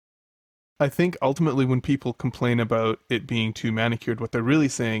I think ultimately when people complain about it being too manicured, what they're really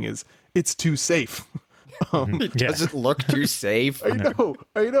saying is it's too safe. It doesn't look too safe. I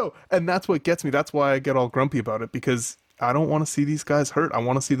know. And that's what gets me. That's why I get all grumpy about it, because I don't want to see these guys hurt. I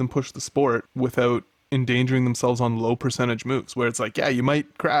want to see them push the sport without endangering themselves on low percentage moves where it's like, yeah, you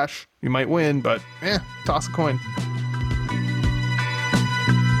might crash, you might win, but toss a coin.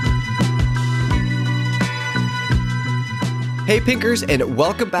 Hey Pinkers, and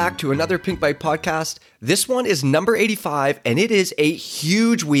welcome back to another Pink Bike podcast. This one is number 85, and it is a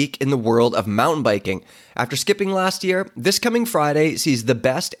huge week in the world of mountain biking. After skipping last year, this coming Friday sees the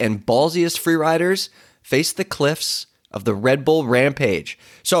best and ballsiest freeriders face the cliffs of the Red Bull Rampage.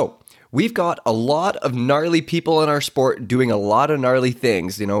 So, we've got a lot of gnarly people in our sport doing a lot of gnarly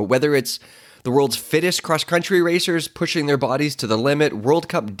things, whether it's the world's fittest cross-country racers pushing their bodies to the limit, World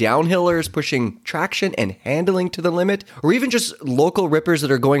Cup downhillers pushing traction and handling to the limit, or even just local rippers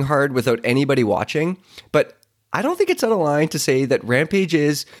that are going hard without anybody watching. But I don't think it's out of line to say that Rampage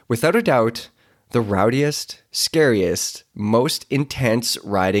is, without a doubt, the rowdiest, scariest, most intense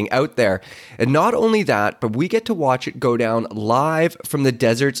riding out there. And not only that, but we get to watch it go down live from the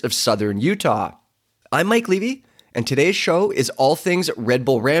deserts of southern Utah. I'm Mike Levy, and today's show is all things Red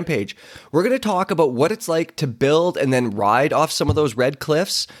Bull Rampage. We're going to talk about what it's like to build and then ride off some of those red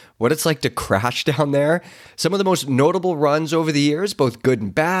cliffs, what it's like to crash down there, some of the most notable runs over the years, both good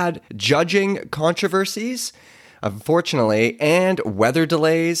and bad, judging controversies, unfortunately, and weather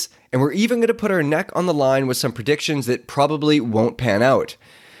delays. And we're even going to put our neck on the line with some predictions that probably won't pan out.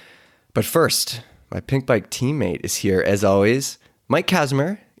 But first, my Pink Bike teammate is here as always. Mike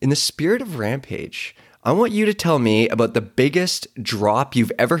Casimir, in the spirit of Rampage, I want you to tell me about the biggest drop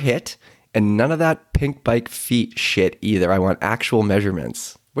you've ever hit, and none of that Pink Bike feet shit either. I want actual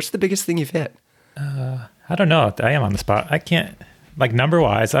measurements. What's the biggest thing you've hit? I don't know. I am on the spot. I can't,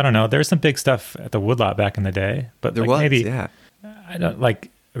 number-wise, I don't know. There's some big stuff at the woodlot back in the day, but there was, maybe, yeah. I don't,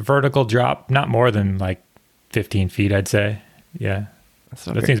 vertical drop, not more than 15 feet, I'd say. Yeah.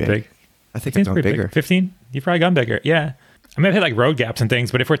 That seems big. I think it's going bigger. Big. 15? You've probably gone bigger. Yeah. I mean, I've hit road gaps and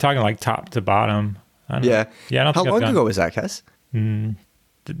things, but if we're talking top to bottom, I don't know. Yeah, I don't How think long ago was that, Kes?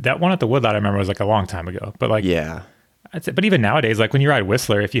 That one at the woodlot, I remember, was a long time ago. But yeah. I'd say, but even nowadays, when you ride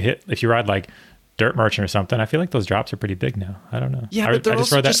Whistler, if you ride Dirt Merchant or something, I feel like those drops are pretty big now. I don't know. Yeah, but they're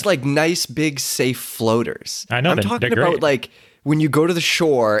also just nice, big, safe floaters. I know. I'm talking about when you go to the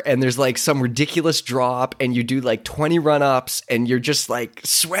shore and there's some ridiculous drop and you do 20 run-ups and you're just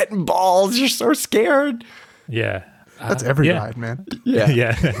sweating balls. You're so scared. Yeah. That's every ride, man. Yeah.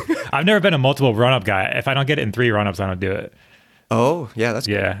 Yeah. I've never been a multiple run-up guy. If I don't get it in 3 run-ups, I don't do it. Oh, yeah, that's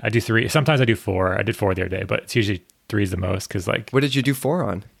good. Yeah, I do 3. Sometimes I do 4. I did 4 the other day, but it's usually 3 is the most because What did you do 4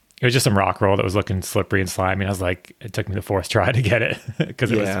 on? It was just some rock roll that was looking slippery and slimy. And I was it took me the 4th try to get it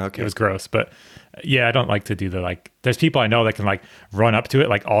because it was gross. But yeah, I don't like to do there's people I know that can run up to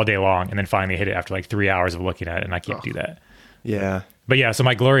it all day long and then finally hit it after 3 hours of looking at it, and I can't do that. Yeah. But yeah, so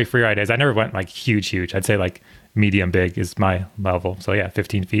my glory freeride days, I never went huge. I'd say medium big is my level. So yeah,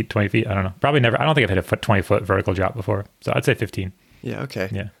 15 feet, 20 feet. I don't know. Probably never. I don't think I've hit a 20-foot vertical drop before. So I'd say 15. Yeah. Okay.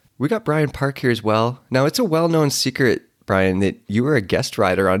 Yeah. We got Brian Park here as well. Now it's a well-known secret, Brian, that you were a guest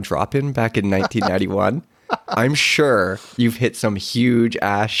rider on Drop-In back in 1991. I'm sure you've hit some huge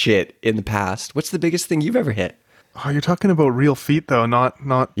ass shit in the past. What's the biggest thing you've ever hit? Oh, you're talking about real feet though, not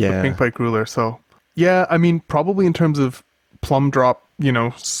the Pink Bike ruler. So yeah, I mean, probably in terms of plumb drop,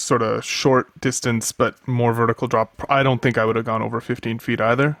 sort of short distance, but more vertical drop. I don't think I would have gone over 15 feet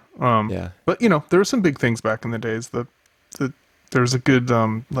either. But there were some big things back in the days. There was a good,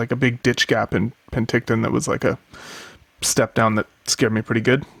 a big ditch gap in Penticton that was a step down that scared me pretty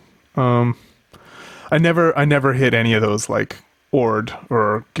good. I never hit any of those Ord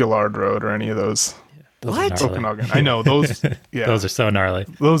or Gillard Road or any of those. What? Okanagan. I know those. Yeah, those are so gnarly.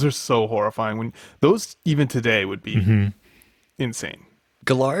 Those are so horrifying. When those even today would be insane.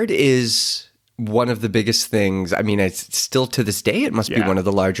 Gillard is one of the biggest things. I mean, it's still to this day, it must be one of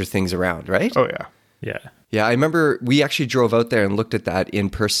the larger things around, right? Oh yeah. Yeah. Yeah, I remember we actually drove out there and looked at that in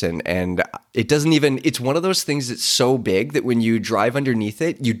person, and it's one of those things that's so big that when you drive underneath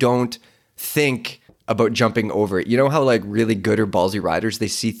it, you don't think about jumping over it. You know how really good or ballsy riders, they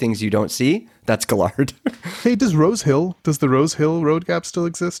see things you don't see? That's Gillard. Hey, does the Rose Hill road gap still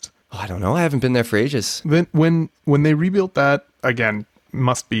exist? Oh, I don't know. I haven't been there for ages. Then when they rebuilt that, again,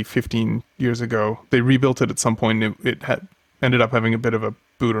 must be 15 years ago, they rebuilt it at some point, and it had ended up having a bit of a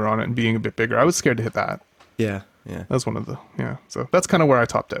booter on it and being a bit bigger. I was scared to hit that. Yeah. That's one of the, so that's kind of where I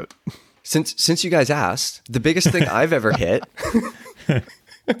topped out. Since you guys asked, the biggest thing I've ever hit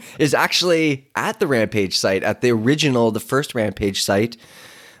is actually at the Rampage site, at the first Rampage site.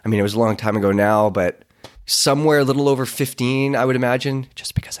 I mean, it was a long time ago now, but somewhere a little over 15, I would imagine,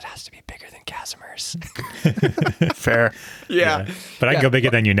 just because it has to be bigger than Casimir's. Fair. Yeah. But I can go bigger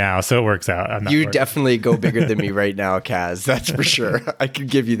than you now, so it works out. You definitely go bigger than me right now, Kaz. That's for sure. I can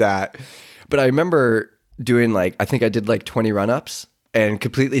give you that. But I remember doing I think I did 20 run-ups and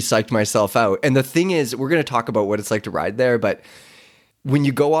completely psyched myself out. And the thing is, we're going to talk about what it's like to ride there, but when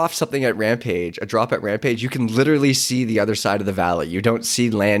you go off something at Rampage, a drop at Rampage, you can literally see the other side of the valley. You don't see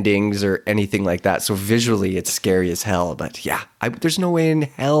landings or anything like that. So visually, it's scary as hell. But yeah, there's no way in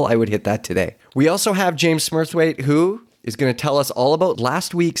hell I would hit that today. We also have James Smurthwaite, who is going to tell us all about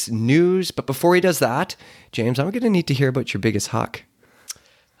last week's news. But before he does that, James, I'm going to need to hear about your biggest huck.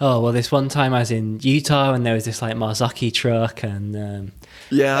 Oh, well, this one time I was in Utah and there was this Marzocchi truck and...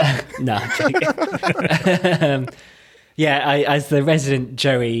 yeah. No, I'm joking. Yeah, as the resident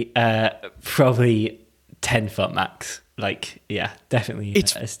Joey, probably 10-foot max. Definitely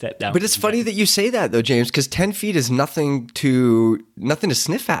a step down. But it's funny that you say that though, James, because 10 feet is nothing to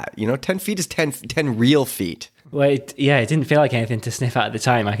sniff at. 10 feet is 10 real feet. Well, it didn't feel like anything to sniff at the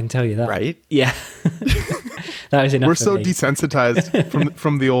time, I can tell you that. Right? Yeah. That was enough. We're so desensitized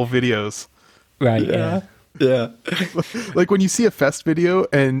from the old videos. Right, yeah. Yeah. When you see a fest video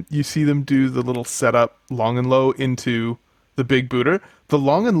and you see them do the little setup long and low into the big booter, the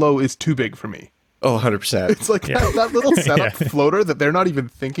long and low is too big for me. Oh, 100%. It's that little setup floater that they're not even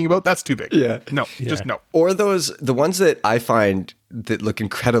thinking about. That's too big. Yeah. No, just no. Or the ones that I find that look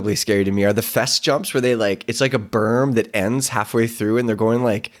incredibly scary to me are the fest jumps where they it's like a berm that ends halfway through and they're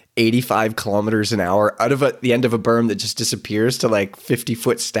going 85 kilometers an hour out of the end of a berm that just disappears to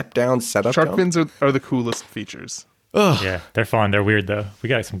 50-foot step down setup. Shark fins are the coolest features. Ugh. Yeah, they're fun. They're weird though. We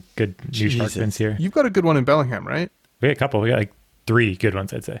got some good new shark fins here. You've got a good one in Bellingham, right? We got a couple. We got 3 good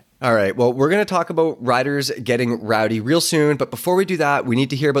ones, I'd say. All right. Well, we're going to talk about riders getting rowdy real soon. But before we do that, we need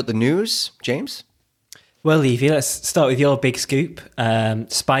to hear about the news. James? Well, Levy, let's start with your big scoop.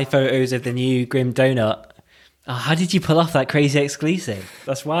 Spy photos of the new Grim Donut. Oh, how did you pull off that crazy exclusive?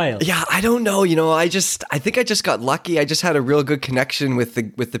 That's wild. Yeah, I don't know. I think I just got lucky. I just had a real good connection with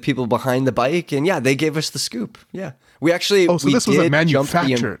the people behind the bike. And yeah, they gave us the scoop. Yeah. We actually... Oh, so this was a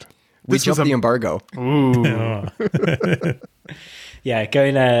manufactured... We jumped the embargo. Ooh. Yeah,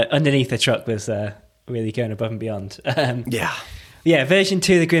 going underneath the truck was really going above and beyond. Yeah, version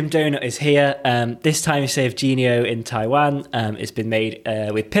 2 of the Grim Donut is here. This time instead of Genio in Taiwan, it's been made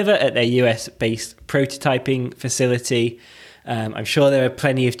with Pivot at their US-based prototyping facility. I'm sure there are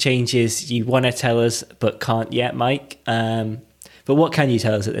plenty of changes you want to tell us, but can't yet, Mike. But what can you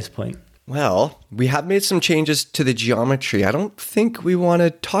tell us at this point? Well, we have made some changes to the geometry. I don't think we want to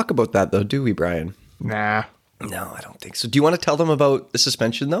talk about that, though, do we, Brian? Nah. No, I don't think so. Do you want to tell them about the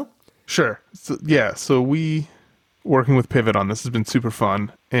suspension, though? Sure. So we, working with Pivot on this, has been super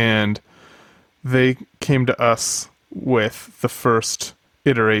fun. And they came to us with the first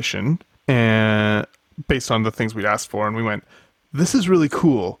iteration and based on the things we'd asked for. And we went, this is really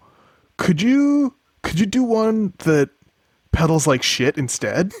cool. Could you do one that pedals like shit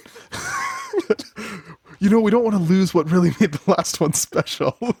instead? We don't want to lose what really made the last one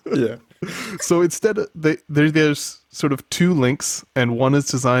special. Yeah. So instead, there's sort of 2 links, and one is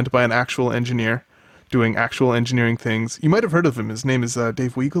designed by an actual engineer doing actual engineering things. You might have heard of him. His name is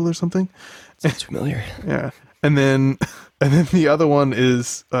Dave Weigel or something. Sounds familiar. Yeah. And then the other one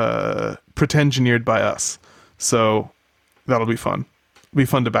is pretend-engineered by us. So that'll be fun. It'll be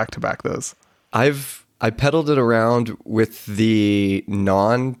fun to back those. I pedaled it around with the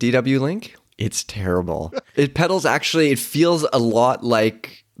non-DW link. It's terrible. It feels a lot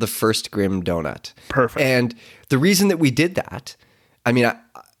like the first Grim Donut. Perfect. And the reason that we did that, I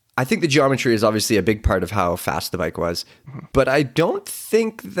think the geometry is obviously a big part of how fast the bike was, but I don't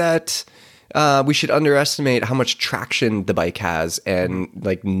think that we should underestimate how much traction the bike has and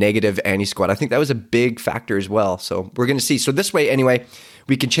negative anti-squat. I think that was a big factor as well. So we're going to see. So this way, anyway,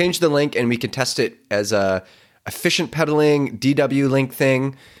 we can change the link and we can test it as a efficient pedaling DW link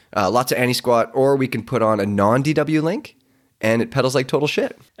thing, lots of anti-squat, or we can put on a non-DW link and it pedals like total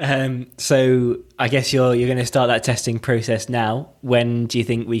shit. So I guess you're going to start that testing process now. When do you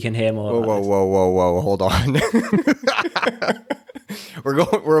think we can hear more? Whoa, hold on.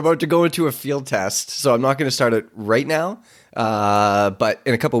 We're about to go into a field test, so I'm not going to start it right now. But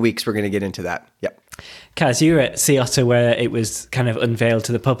in a couple of weeks, we're going to get into that. Yep. Kaz, you were at Sea Otter where it was kind of unveiled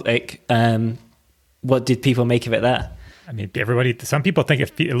to the public. What did people make of it there? I mean, some people think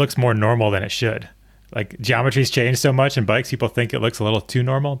it looks more normal than it should. like geometry's changed so much in bikes, people think it looks a little too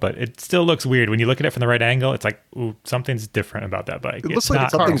normal, but it still looks weird. When you look at it from the right angle, it's like, ooh, something's different about that bike. It looks like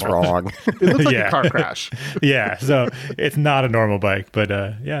something's wrong. It looks like a car crash. Yeah, so it's not a normal bike, but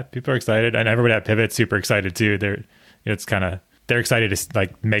yeah, people are excited, and everybody at Pivot's super excited too. They're excited to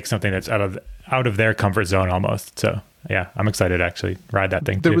like make something that's out of their comfort zone almost. So yeah, I'm excited to actually ride that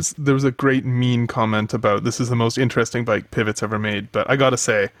thing too. There was a great mean comment about this is the most interesting bike Pivot's ever made, but I gotta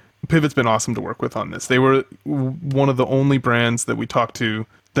say, Pivot's been awesome to work with on this. They were one of the only brands that we talked to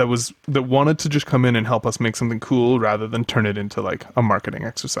that wanted to just come in and help us make something cool rather than turn it into like a marketing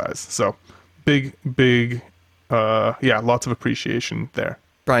exercise. So big, lots of appreciation there.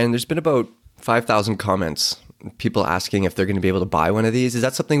 Brian, there's been about 5,000 comments. People asking if they're going to be able to buy one of these. Is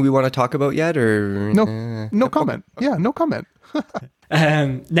that something we want to talk about yet, or no comment? Yeah, no comment.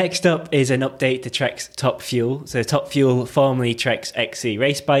 Next up is an update to Trek's Top Fuel. So Top Fuel, formerly Trek's XC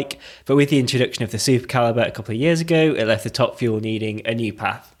race bike, but with the introduction of the Super Caliber a couple of years ago, it left the Top Fuel needing a new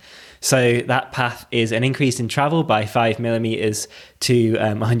path. So that path is an increase in travel by 5mm to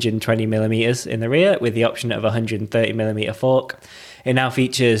 120mm in the rear, with the option of a 130mm fork. It now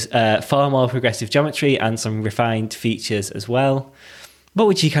features far more progressive geometry and some refined features as well. What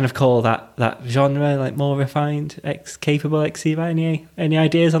would you kind of call that genre? Like more refined, capable XC? Any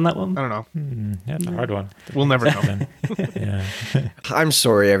ideas on that one? I don't know. That's a hard one. We'll never know. Yeah. I'm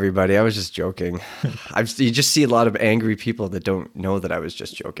sorry, everybody. I was just joking. You just see a lot of angry people that don't know that I was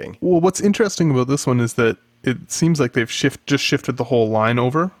just joking. Well, what's interesting about this one is that it seems like they've just shifted the whole line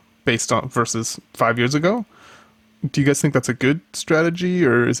over based on versus 5 years ago. Do you guys think that's a good strategy,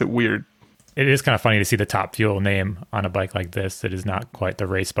 or is it weird? It is kind of funny to see the Top Fuel name on a bike like this. It is not quite the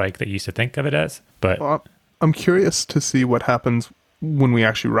race bike that you used to think of it as. But well, I'm curious to see what happens when we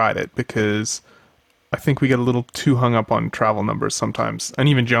actually ride it, because I think we get a little too hung up on travel numbers sometimes, and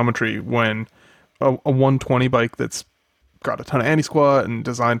even geometry, when a 120 bike that's got a ton of anti-squat and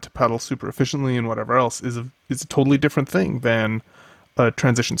designed to pedal super efficiently and whatever else is a totally different thing than a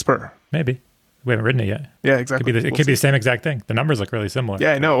transition spur. Maybe. We haven't ridden it yet. Yeah, exactly. It could be the same exact thing. The numbers look really similar.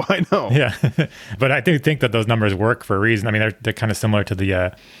 Yeah, I know. Yeah, but I do think that those numbers work for a reason. I mean, they're kind of similar to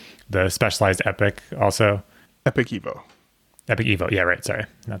the Specialized Epic also. Epic Evo. Yeah, right. Sorry,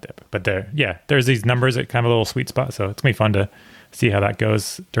 not the Epic. But there's these numbers at kind of a little sweet spot. So it's gonna be fun to see how that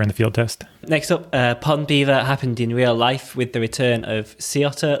goes during the field test. Next up, Pond Beaver happened in real life with the return of Sea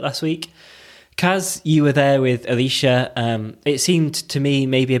Otter last week. Kaz, you were there with Alicia. It seemed to me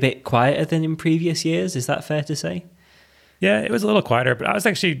maybe a bit quieter than in previous years. Is that fair to say? Yeah, it was a little quieter, but I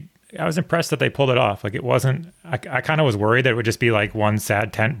was impressed that they pulled it off. Like, it wasn't, I kind of was worried that it would just be like one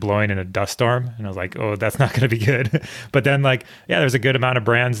sad tent blowing in a dust storm. And I was like, oh, that's not going to be good. But then there's a good amount of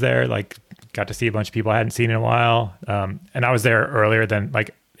brands there. Like, got to see a bunch of people I hadn't seen in a while. And I was there earlier than,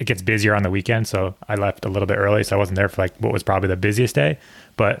 it gets busier on the weekend. So I left a little bit early. So I wasn't there for what was probably the busiest day.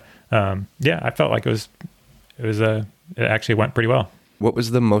 But I felt like it actually went pretty well. What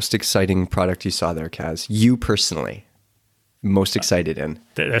was the most exciting product you saw there, Kaz? You personally, most excited in?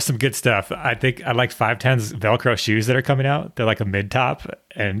 There's some good stuff. I think I like 510's Velcro shoes that are coming out. They're like a mid top,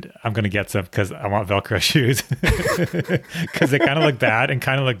 and I'm going to get some because I want Velcro shoes because they kind of look bad and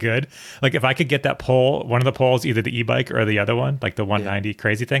kind of look good. Like, if I could get that pole, one of the poles, either the e-bike or the other one, like the 190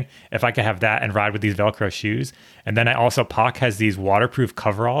 crazy thing, if I could have that and ride with these Velcro shoes. And then POC has these waterproof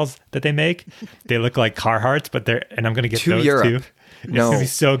coveralls that they make. They look like Carhartts, and I'm going to get those Europe. too. It's going to be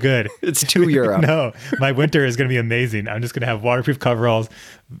so good. It's to Europe. No, my winter is going to be amazing. I'm just going to have waterproof coveralls,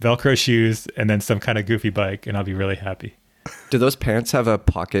 Velcro shoes, and then some kind of goofy bike, and I'll be really happy. Do those pants have a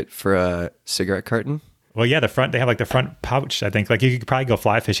pocket for a cigarette carton? Well, yeah, they have the front pouch, I think. You could probably go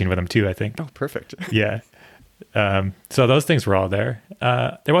fly fishing with them too, I think. Oh, perfect. Yeah. So those things were all there.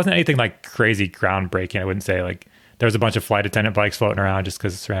 There wasn't anything crazy groundbreaking, I wouldn't say. There was a bunch of flight attendant bikes floating around just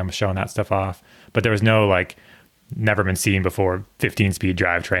because SRAM was showing that stuff off. But there was no never been seen before 15-speed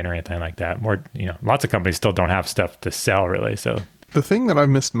drivetrain or anything like that. More, lots of companies still don't have stuff to sell really. So the thing that I've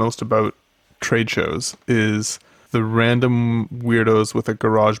missed most about trade shows is the random weirdos with a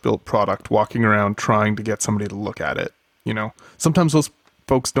garage built product walking around trying to get somebody to look at it. Sometimes those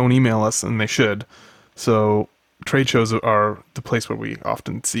folks don't email us, and they should. So trade shows are the place where we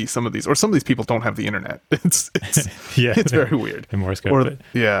often see some of these people don't have the internet. It's very weird. In Morse code.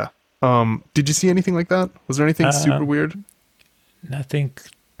 Yeah. Did you see anything like that? Was there anything super weird? Nothing,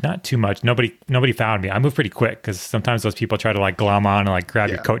 not too much. Nobody found me. I moved pretty quick because sometimes those people try to glom on and grab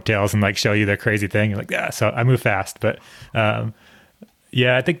your coattails and show you their crazy thing. You're like, yeah. So I moved fast, but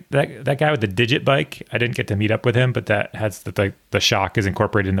I think that guy with the Digit bike, I didn't get to meet up with him, but that has the shock is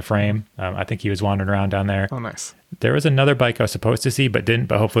incorporated in the frame. I think he was wandering around down there. Oh, nice. There was another bike I was supposed to see, but didn't.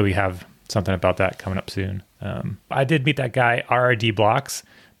 But hopefully we have something about that coming up soon. I did meet that guy, RRD Blocks.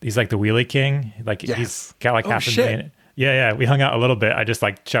 He's like the wheelie king. Like he's got like half a million. Yeah. We hung out a little bit. I just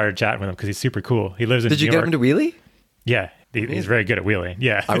like started chatting with him because he's super cool. He lives in New York. Did you get him to wheelie? Yeah. He's very good at wheeling.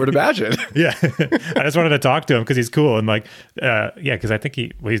 Yeah. I would imagine. Yeah. I just wanted to talk to him because he's cool. And like, because I think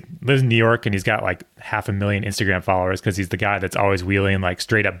he lives in New York and he's got like 500,000 Instagram followers because he's the guy that's always wheeling like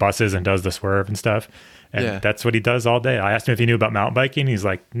straight up buses and does the swerve and stuff. And that's what he does all day. I asked him if he knew about mountain biking. He's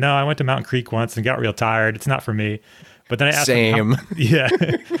like, no, I went to Mountain Creek once and got real tired. It's not for me. But then I asked him,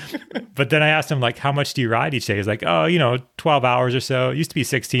 but then I asked him like, how much do you ride each day? He's like, 12 hours or so. It used to be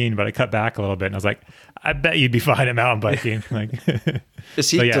 16, but I cut back a little bit. And I was like, I bet you'd be fine at mountain biking. Like, is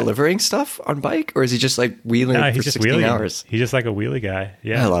he delivering stuff on bike, or is he just like wheeling for 16 hours? He's just like a wheelie guy.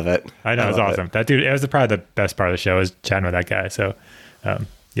 Yeah, I love it. I know, it's awesome. That dude, it was probably the best part of the show is chatting with that guy. So,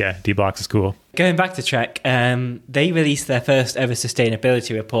 D-Blocks is cool. Going back to Trek, they released their first ever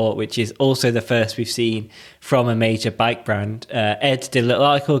sustainability report, which is also the first we've seen from a major bike brand. Ed did a little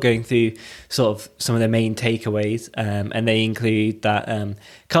article going through sort of some of the main takeaways, and they include that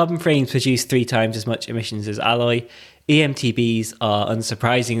carbon frames produce 3 times as much emissions as alloy. EMTBs are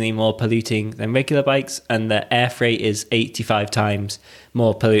unsurprisingly more polluting than regular bikes, and the air freight is 85 times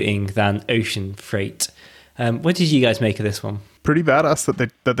more polluting than ocean freight. What did you guys make of this one? Pretty badass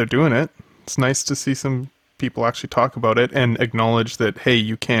that they're doing it. It's nice to see some people actually talk about it and acknowledge that, hey,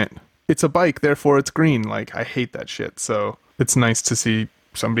 you can't. It's a bike, therefore it's green. Like, I hate that shit. So it's nice to see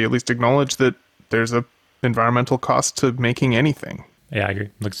somebody at least acknowledge that there's a environmental cost to making anything. Yeah, I agree.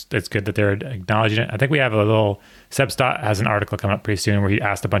 It's good that they're acknowledging it. I think we have a little... Seb Stott has an article coming up pretty soon where he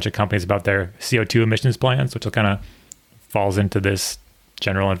asked a bunch of companies about their CO2 emissions plans, which will kind of falls into this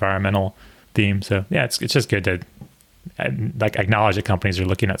general environmental theme. So yeah, it's just good to like acknowledge that companies are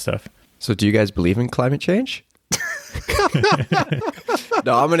looking at stuff. So do you guys believe in climate change?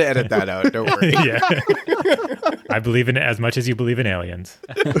 No, I'm going to edit that out. Don't worry. Yeah. I believe in it as much as you believe in aliens.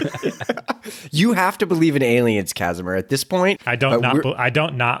 You have to believe in aliens, Casimir. At this point, I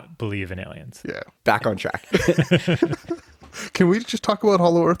don't not believe in aliens. Yeah. Back on track. Can we just talk about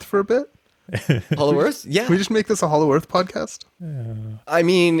Hollow Earth for a bit? Hollow Earth? Yeah. Can we just make this a Hollow Earth podcast? I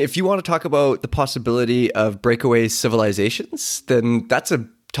mean, if you want to talk about the possibility of breakaway civilizations, then that's a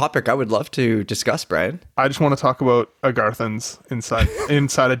topic I would love to discuss, Brian. I just want to talk about Agarthans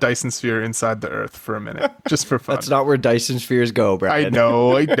inside a Dyson sphere inside the Earth for a minute, just for fun. That's not where Dyson spheres go, Brian. I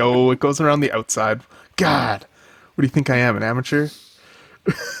know. It goes around the outside. God, what do you think I am, an amateur?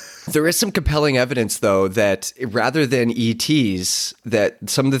 There is some compelling evidence, though, that rather than ETs, that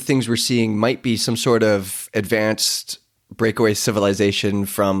some of the things we're seeing might be some sort of advanced breakaway civilization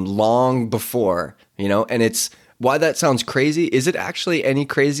from long before, and it's why that sounds crazy. Is it actually any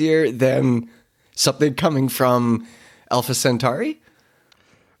crazier than something coming from Alpha Centauri?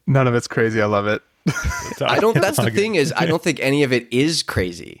 None of it's crazy. I love it. That's the thing is, I don't think any of it is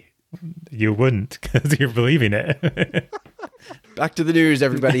crazy. You wouldn't because you're believing it. Back to the news,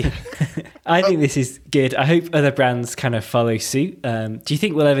 everybody. I think this is good. I hope other brands kind of follow suit. Do you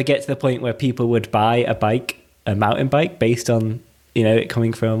think we'll ever get to the point where people would buy a mountain bike based on, it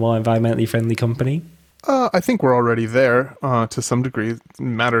coming from a more environmentally friendly company? I think we're already there to some degree. It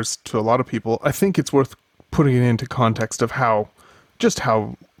matters to a lot of people. I think it's worth putting it into context of how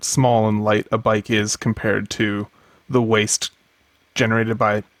small and light a bike is compared to the waste generated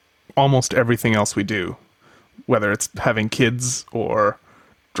by almost everything else we do, whether it's having kids or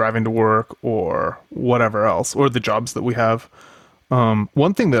driving to work or whatever else, or the jobs that we have.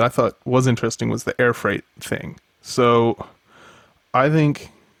 One thing that I thought was interesting was the air freight thing. So I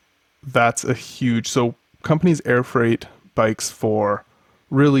think that's so companies air freight bikes for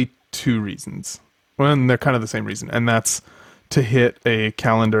really 2 reasons. Well, and they're kind of the same reason, and that's to hit a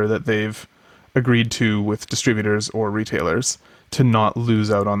calendar that they've agreed to with distributors or retailers to not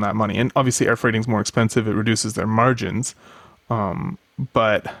lose out on that money. And obviously air freighting is more expensive. It reduces their margins.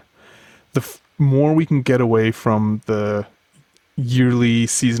 But the more we can get away from the yearly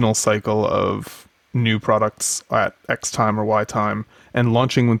seasonal cycle of new products at X time or Y time and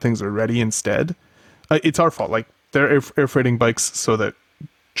launching when things are ready instead, it's our fault. Like, they're air freighting bikes so that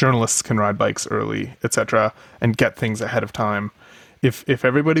journalists can ride bikes early, etc., and get things ahead of time. If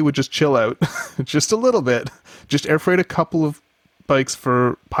everybody would just chill out just a little bit, just air freight a couple of bikes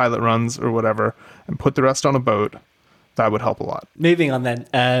for pilot runs or whatever, and put the rest on a boat, that would help a lot. Moving on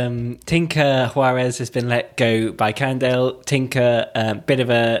then, Tinker Juarez has been let go by Cannondale. Tinker, bit of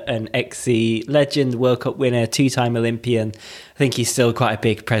an XC legend, World Cup winner, 2-time Olympian. I think he's still quite a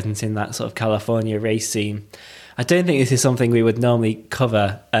big presence in that sort of California race scene. I don't think this is something we would normally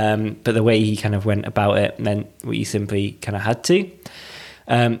cover, but the way he kind of went about it meant we simply kind of had to.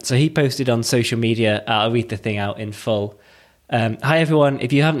 So he posted on social media, I'll read the thing out in full. Hi everyone,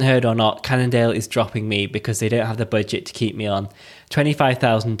 if you haven't heard or not, Cannondale is dropping me because they don't have the budget to keep me on.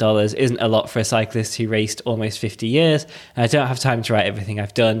 $25,000 isn't a lot for a cyclist who raced almost 50 years, and I don't have time to write everything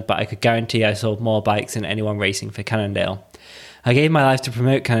I've done, but I could guarantee I sold more bikes than anyone racing for Cannondale. I gave my life to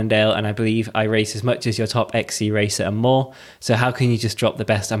promote Cannondale, and I believe I race as much as your top XC racer and more, so how can you just drop the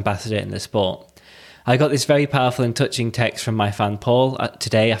best ambassador in the sport? I got this very powerful and touching text from my fan Paul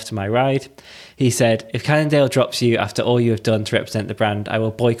today after my ride. He said, if Cannondale drops you after all you have done to represent the brand, I will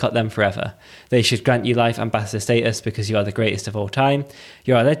boycott them forever. They should grant you life ambassador status because you are the greatest of all time.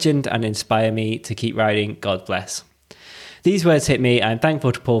 You are a legend and inspire me to keep riding. God bless. These words hit me. I'm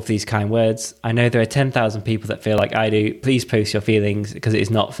thankful to Paul for these kind words. I know there are 10,000 people that feel like I do. Please post your feelings because it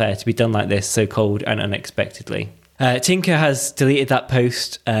is not fair to be done like this so cold and unexpectedly. Tinker has deleted that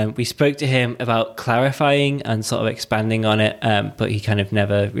post. We spoke to him about clarifying and sort of expanding on it, but he kind of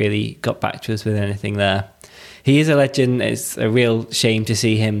never really got back to us with anything there. He is a legend. It's a real shame to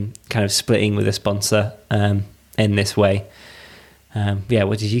see him kind of splitting with a sponsor in this way.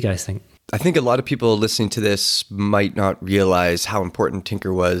 What did you guys think? I think a lot of people listening to this might not realize how important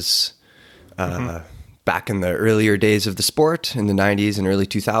Tinker was back in the earlier days of the sport in the 90s and early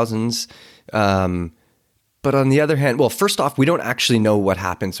 2000s. But on the other hand, well, first off, we don't actually know what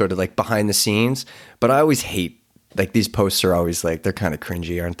happened sort of like behind the scenes, but I always hate, like these posts are always like, they're kind of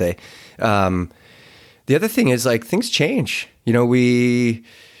cringy, aren't they? The other thing is like things change, things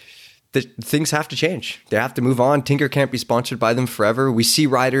have to change. They have to move on. Tinker can't be sponsored by them forever. We see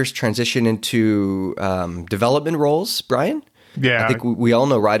riders transition into development roles, Brian. Yeah. I think we all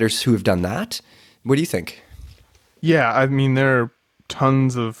know riders who have done that. What do you think? Yeah, I mean, there are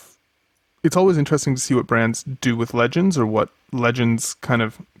tons of... It's always interesting to see what brands do with legends or what legends kind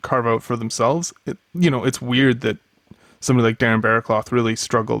of carve out for themselves. It's weird that somebody like Darren Barraclough really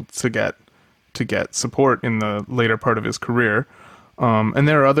struggled to get support in the later part of his career. And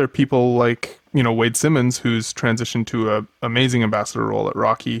there are other people like, Wade Simmons, who's transitioned to a amazing ambassador role at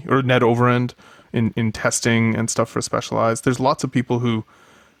Rocky, or Ned Overend in testing and stuff for Specialized. There's lots of people who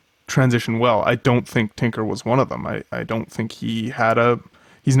transition well. I don't think Tinker was one of them. I don't think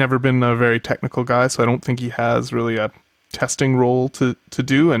he's never been a very technical guy, so I don't think he has really a testing role to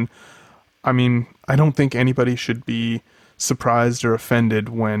do. And I mean, I don't think anybody should be surprised or offended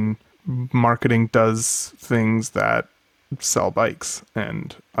when marketing does things that sell bikes.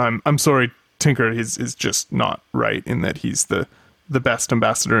 And I'm sorry, Tinker is just not right in that he's the best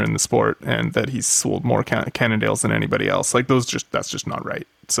ambassador in the sport and that he's sold more Cannondales than anybody else. Like that's just not right.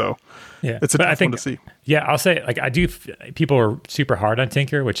 So yeah, it's a tough one to see. Yeah, I'll say, like, people are super hard on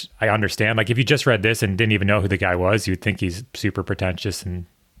Tinker, which I understand. Like, if you just read this and didn't even know who the guy was, you'd think he's super pretentious and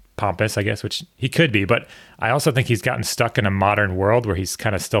pompous, I guess, which he could be. But I also think he's gotten stuck in a modern world where he's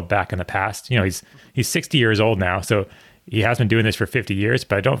kind of still back in the past. He's 60 years old now, so he has been doing this for 50 years,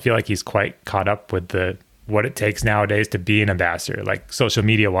 but I don't feel like he's quite caught up with what it takes nowadays to be an ambassador. Like, social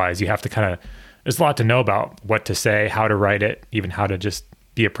media wise, you have to there's a lot to know about what to say, how to write it, even how to just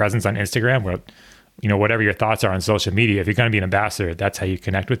be a presence on Instagram, where, whatever your thoughts are on social media, if you're going to be an ambassador, that's how you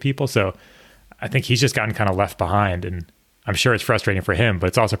connect with people. So I think he's just gotten kind of left behind, and I'm sure it's frustrating for him, but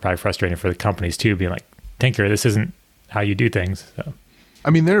it's also probably frustrating for the companies too, being like, Tinker, this isn't how you do things. So,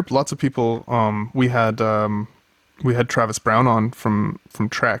 I mean, there are lots of people. We had Travis Brown on from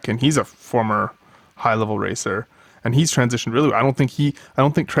Trek, and he's a former high-level racer, and he's transitioned really well. I don't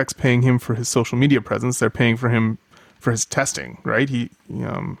think Trek's paying him for his social media presence. They're paying for him for his testing, right? He's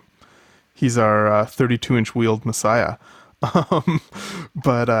our 32-inch wheeled messiah.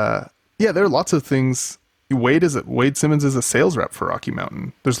 But there are lots of things. Wade Simmons is a sales rep for Rocky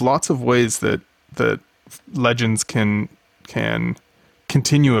Mountain. There's lots of ways that legends can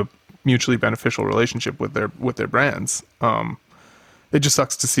continue a mutually beneficial relationship with their brands. It just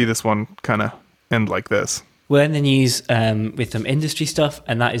sucks to see this one kind of end like this. We're in the news with some industry stuff,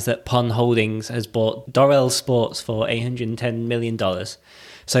 and that is that Pon Holdings has bought Dorel Sports for $810 million.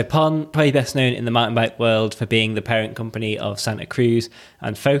 So Pon, probably best known in the mountain bike world for being the parent company of Santa Cruz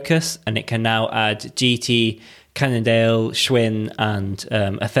and Focus, and it can now add GT, Cannondale, Schwinn, and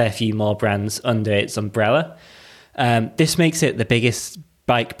a fair few more brands under its umbrella. This makes it the biggest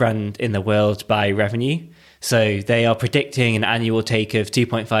bike brand in the world by revenue. So they are predicting an annual take of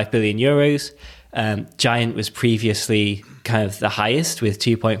 2.5 billion euros. Giant was previously kind of the highest with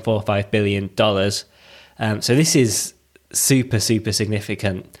 $2.45 billion. So this is super, super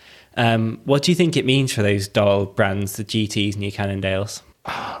significant. What do you think it means for those Dorel brands, the GTs and your Cannondales?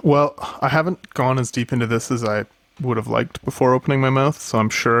 Well, I haven't gone as deep into this as I would have liked before opening my mouth, so I'm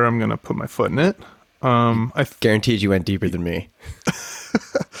sure I'm going to put my foot in it. I guaranteed you went deeper than me.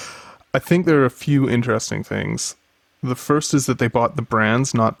 I think there are a few interesting things. The first is that they bought the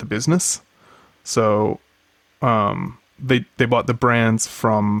brands, not the business. So they bought the brands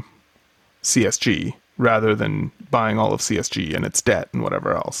from CSG rather than buying all of CSG and its debt and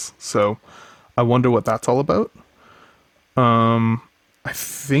whatever else. So I wonder what that's all about. I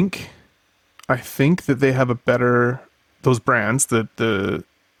think that they have a better, those brands, there's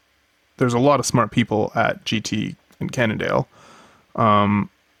a lot of smart people at GT and Cannondale. And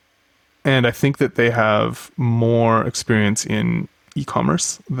I think that they have more experience in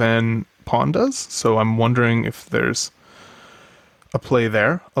e-commerce than Pawn does. So I'm wondering if there's a play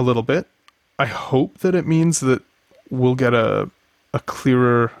there a little bit. I hope that it means that we'll get a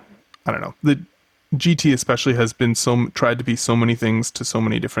clearer, I don't know, the GT especially has been tried to be so many things to so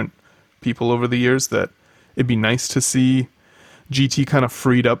many different people over the years that it'd be nice to see GT kind of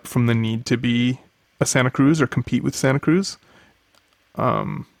freed up from the need to be a Santa Cruz or compete with Santa Cruz.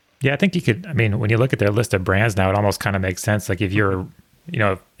 Yeah, I think you could, I mean, when you look at their list of brands now, it almost kind of makes sense. Like if you're, you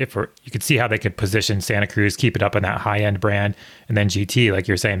know, you could see how they could position Santa Cruz, keep it up in that high-end brand, and then GT, like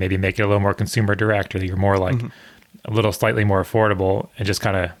you're saying, maybe make it a little more consumer direct, or you're more like a little slightly more affordable, and just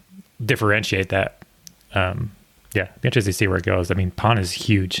kind of differentiate that. Yeah, be interested to see where it goes. I mean, Pawn is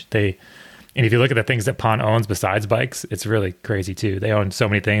huge. And if you look at the things that Pawn owns besides bikes, it's really crazy too. They own so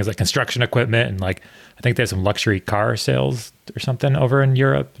many things like construction equipment, and like I think they have some luxury car sales or something over in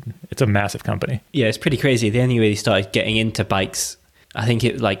Europe. It's a massive company. Yeah, it's pretty crazy. They only really started getting into bikes, I think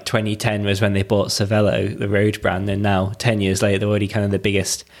it like 2010 was when they bought Cervelo, the road brand, and now 10 years later they're already kind of the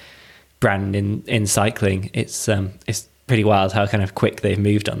biggest brand in cycling. It's pretty wild how kind of quick they've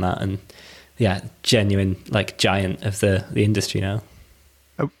moved on that, and yeah, genuine like giant of the industry now.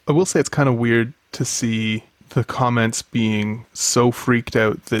 I will say it's kind of weird to see the comments being so freaked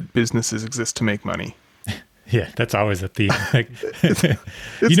out that businesses exist to make money. Yeah, that's always a theme. Like,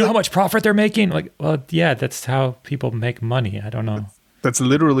 you know how much profit they're making? Like, well, yeah, that's how people make money. I don't know. That's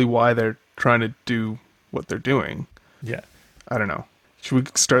literally why they're trying to do what they're doing. Yeah. I don't know. Should we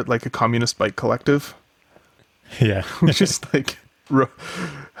start like a communist bike collective? Yeah. Just like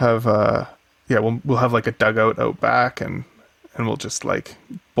have we'll have like a dugout out back, and we'll just like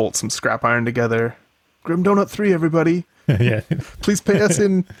bolt some scrap iron together. Grim Donut 3, everybody. Yeah. Please pay us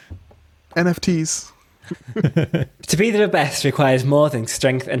in NFTs. To be the best requires more than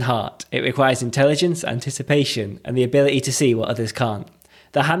strength and heart. It requires intelligence, anticipation, and the ability to see what others can't.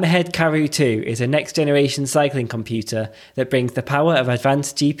 The Hammerhead Karoo 2 is a next-generation cycling computer that brings the power of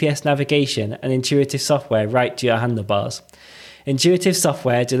advanced GPS navigation and intuitive software right to your handlebars. Intuitive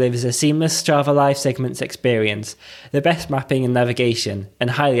software delivers a seamless Strava Live segments experience, the best mapping and navigation, and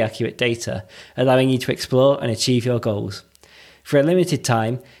highly accurate data, allowing you to explore and achieve your goals. For a limited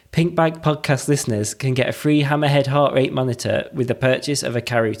time, Pink Bike podcast listeners can get a free Hammerhead heart rate monitor with the purchase of a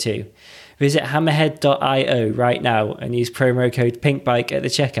Karoo 2. Visit hammerhead.io right now and use promo code PINKBIKE at the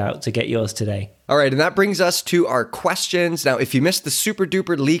checkout to get yours today. All right, and that brings us to our questions. Now, if you missed the super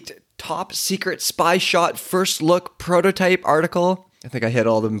duper leaked top secret spy shot first look prototype article, I think I hit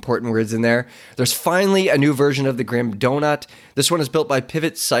all the important words in there. There's finally a new version of the Grim Donut. This one is built by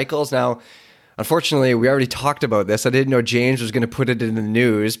Pivot Cycles. Now, unfortunately, we already talked about this. I didn't know James was going to put it in the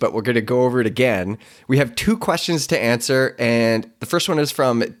news, but we're going to go over it again. We have 2 questions to answer, and the first one is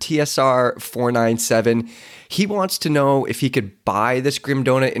from TSR497. He wants to know if he could buy this Grim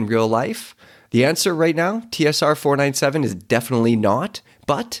Donut in real life. The answer right now, TSR497, is definitely not,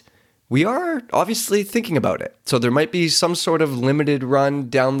 but we are obviously thinking about it. So there might be some sort of limited run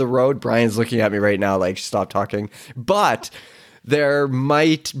down the road. Brian's looking at me right now like, stop talking. But there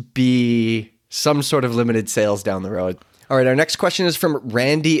might be some sort of limited sales down the road. All right, our next question is from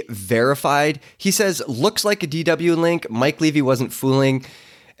Randy Verified. He says, looks like a DW link. Mike Levy wasn't fooling.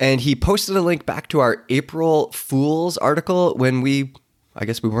 And he posted a link back to our April Fools article when I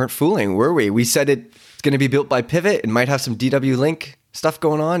guess we weren't fooling, were we? We said it's going to be built by Pivot and might have some DW link stuff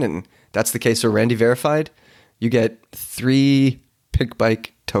going on, and that's the case. So Randy Verified, you get 3 Pink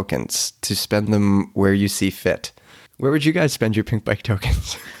Bike tokens to spend them where you see fit. Where would you guys spend your Pink Bike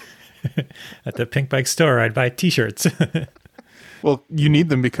tokens? At the Pink Bike store, I'd buy t-shirts. Well, you need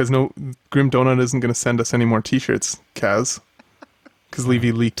them because no Grim Donut isn't going to send us any more t-shirts, Kaz, because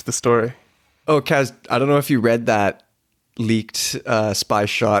Levy leaked the story. Oh, Kaz, I don't know if you read that leaked spy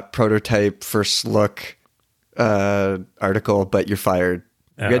shot prototype first look article, but you're fired.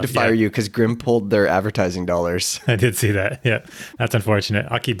 We had to fire you because Grim pulled their advertising dollars. I did see that. Yeah, that's unfortunate.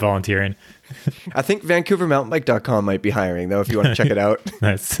 I'll keep volunteering. I think VancouverMountainBike.com might be hiring, though, if you want to check it out.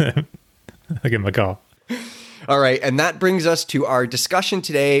 Nice. I'll give him a call. All right, and that brings us to our discussion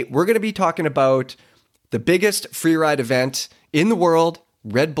today. We're going to be talking about the biggest free ride event in the world,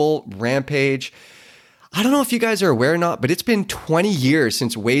 Red Bull Rampage. I don't know if you guys are aware or not, but it's been 20 years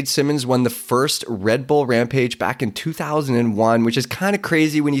since Wade Simmons won the first Red Bull Rampage back in 2001, which is kind of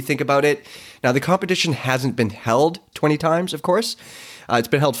crazy when you think about it. Now, the competition hasn't been held 20 times, of course. It's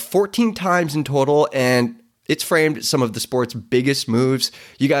been held 14 times in total, and it's framed some of the sport's biggest moves.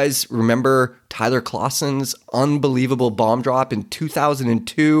 You guys remember Tyler Clausen's unbelievable bomb drop in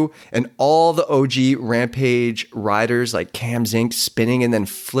 2002, and all the OG Rampage riders like Cam Zink spinning and then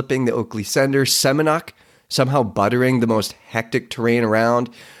flipping the Oakley Sender, Semenuk somehow buttering the most hectic terrain around.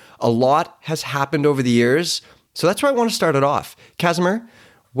 A lot has happened over the years, so that's where I want to start it off. Casimir,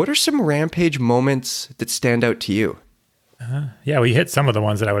 what are some Rampage moments that stand out to you? Yeah, we hit some of the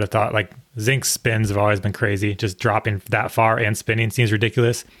ones that I would have thought, like Zink's spins have always been crazy. Just dropping that far and spinning seems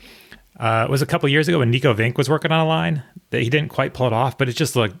ridiculous. It was a couple years ago when Nico Vink was working on a line that he didn't quite pull it off, but it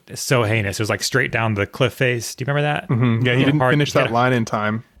just looked so heinous. It was like straight down the cliff face. Do you remember that? Mm-hmm. Yeah, he didn't finish that line in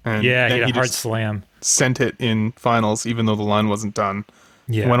time. And yeah, he had a hard slam. Sent it in finals, even though the line wasn't done.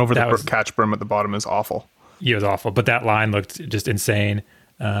 Yeah, went over the catch berm at the bottom. It was awful. Yeah, it was awful. But that line looked just insane.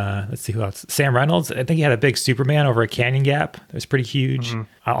 Let's see who else. Sam Reynolds. I think he had a big Superman over a canyon gap. That was pretty huge.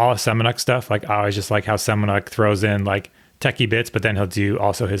 Mm-hmm. All of Semenuk stuff. Like I always just like how Semenuk throws in like techie bits, but then he'll do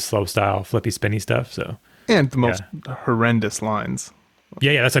also his slopestyle, flippy, spinny stuff. So and the most horrendous lines.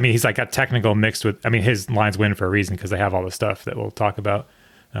 Yeah. That's. I mean, he's like got technical mixed with. I mean, his lines win for a reason because they have all the stuff that we'll talk about.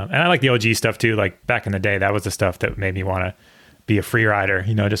 And I like the OG stuff too. Like back in the day, that was the stuff that made me want to be a free rider.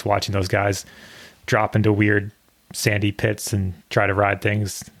 You know, just watching those guys drop into weird sandy pits and try to ride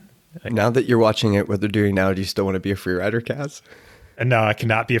things. Now that you're watching it, what they're doing now, do you still want to be a free rider, Kaz? No, I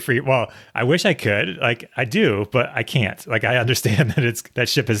cannot be a free. Well, I wish I could. Like I do, but I can't. Like I understand that that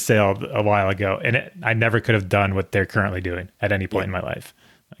ship has sailed a while ago, and I never could have done what they're currently doing at any point in my life.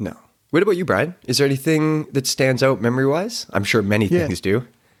 No. What about you, Brian? Is there anything that stands out memory-wise? I'm sure many things do.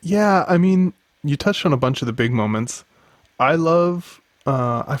 Yeah, I mean, you touched on a bunch of the big moments. I love,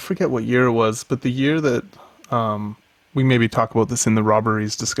 I forget what year it was, but the year that, we maybe talk about this in the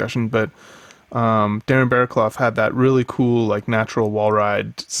robberies discussion, but Darren Bearclough had that really cool, like, natural wall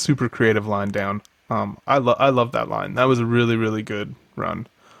ride, super creative line down. I love that line. That was a really, really good run.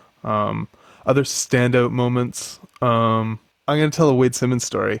 Other standout moments, I'm going to tell a Wade Simmons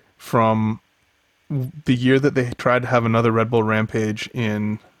story from the year that they tried to have another Red Bull Rampage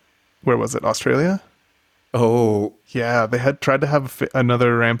in, where was it, Australia? Oh. Yeah, they had tried to have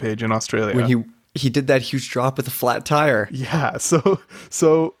another Rampage in Australia. When he did that huge drop with a flat tire. Yeah, so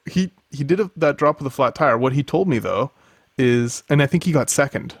he did that drop with a flat tire. What he told me, though, is, and I think he got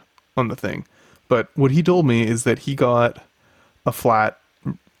second on the thing, but what he told me is that he got a flat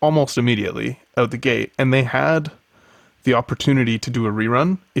almost immediately out the gate, and they had the opportunity to do a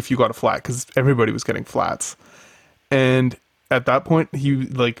rerun if you got a flat, because everybody was getting flats. And at that point, he,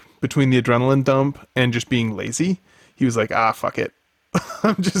 like, between the adrenaline dump and just being lazy, he was like, fuck it.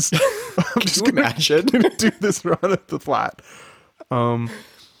 I'm just gonna do this run at the flat.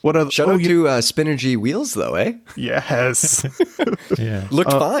 What other? Shout out to Spinergy wheels, though, eh? Yes. Yeah.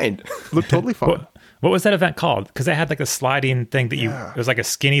 Looked fine. Looked totally fine. What was that event called? Because they had like a sliding thing that it was like a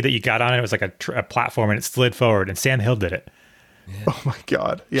skinny that you got on it. It was like a platform and it slid forward, and Sam Hill did it. Yeah. Oh my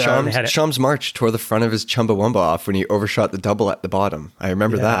God. Yeah. Shams March tore the front of his Chumbawamba off when he overshot the double at the bottom. I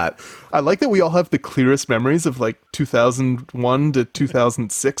remember that. I like that we all have the clearest memories of like 2001 to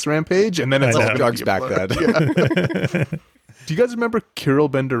 2006 Rampage, and then it's all jogs back then. Yeah. Do you guys remember Kirill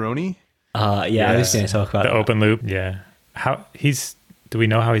Benderoni? Yeah, I was going to talk about the open loop. Yeah. Do we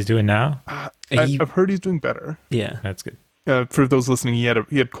know how he's doing now? I've heard he's doing better. Yeah. That's good. For those listening, he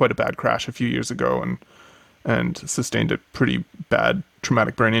had quite a bad crash a few years ago and sustained a pretty bad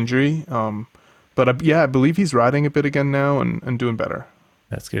traumatic brain injury. But I believe he's riding a bit again now and doing better.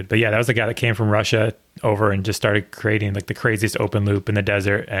 That's good. But yeah, that was the guy that came from Russia over and just started creating like the craziest open loop in the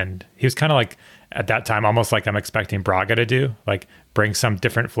desert. And he was kind of like, at that time, almost like I'm expecting Braga to do, like bring some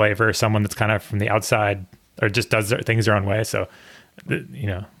different flavor, someone that's kind of from the outside or just does things their own way. So,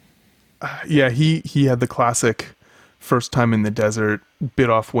 Yeah, he had the classic first time in the desert, bit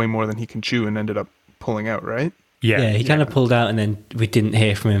off way more than he can chew and ended up pulling out, right? Yeah, he kind of pulled out and then we didn't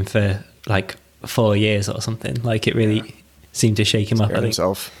hear from him for like 4 years or something. Like it really seemed to shake him up. I think.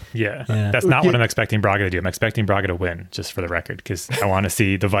 Himself. Yeah, that's not what I'm expecting Braga to do. I'm expecting Braga to win, just for the record, because I want to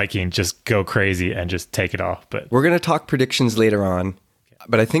see the Viking just go crazy and just take it off. But we're going to talk predictions later on.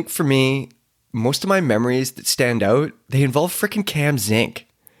 But I think for me, most of my memories that stand out, they involve freaking Cam Zink.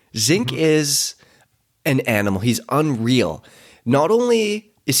 Zink is an animal. He's unreal. Not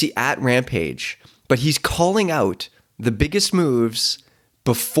only is he at Rampage, but he's calling out the biggest moves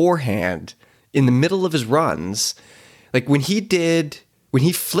beforehand in the middle of his runs. Like when he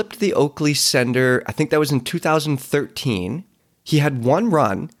flipped the Oakley Sender, I think that was in 2013, he had one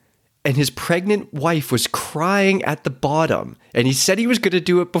run and his pregnant wife was crying at the bottom. And he said he was going to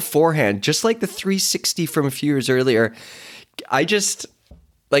do it beforehand, just like the 360 from a few years earlier. I'm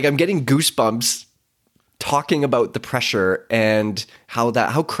getting goosebumps talking about the pressure and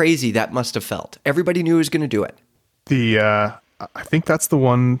how crazy that must have felt. Everybody knew he was going to do it. I think that's the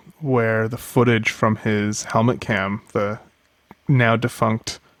one where the footage from his helmet cam, the now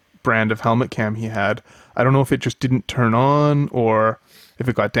defunct brand of helmet cam he had, I don't know if it just didn't turn on or if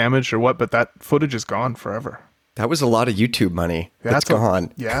it got damaged or what, but that footage is gone forever. That was a lot of YouTube money. That's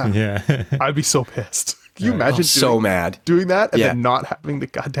gone. Yeah. I'd be so pissed. Can you imagine doing that and then not having the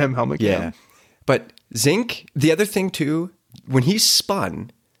goddamn helmet cam? Yeah. But Zink, the other thing too, when he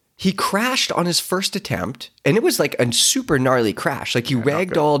spun, he crashed on his first attempt, and it was like a super gnarly crash. Like he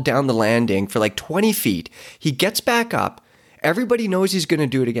ragdolled down the landing for like 20 feet. He gets back up. Everybody knows he's going to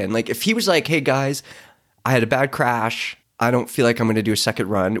do it again. Like if he was like, hey guys, I had a bad crash. I don't feel like I'm going to do a second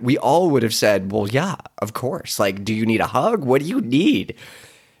run. We all would have said, well, yeah, of course. Like, do you need a hug? What do you need?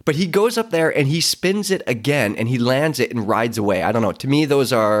 But he goes up there and he spins it again and he lands it and rides away. I don't know. To me,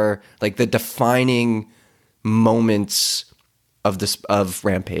 those are like the defining moments of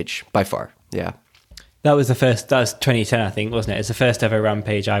Rampage by far. Yeah. That was 2010, I think, wasn't it? It's the first ever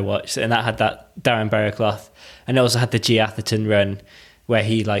Rampage I watched, and that had that Darren Barrowcloth, and it also had the G. Atherton run where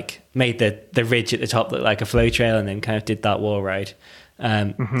he like made the ridge at the top look like a flow trail and then kind of did that wall ride.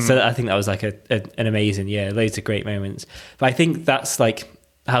 So I think that was like an amazing, loads of great moments. But I think that's like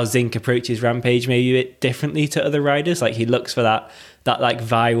how Zink approaches Rampage maybe a bit differently to other riders. Like he looks for that like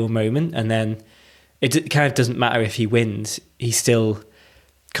viral moment, and then it kind of doesn't matter if he wins, he still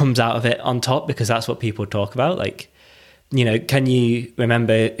comes out of it on top because that's what people talk about. Like, you know, can you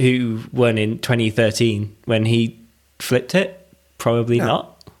remember who won in 2013 when he flipped it? Probably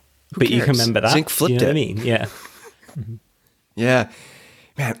not. But cares? You can remember that. Zink flipped it. What I mean? Yeah. Yeah.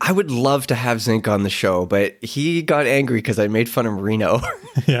 Man, I would love to have Zink on the show, but he got angry because I made fun of Reno.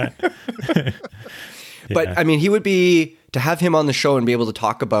 Yeah. But I mean, to have him on the show and be able to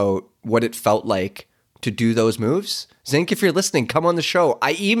talk about what it felt like to do those moves. Zink, if you're listening, come on the show.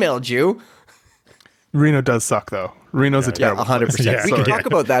 I emailed you. Reno does suck, though. Reno's a terrible 100%. Yeah, we can talk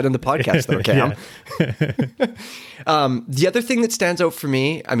about that in the podcast, though, Cam. The other thing that stands out for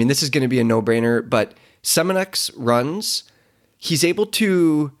me, I mean, this is going to be a no-brainer, but Semenuk's runs, he's able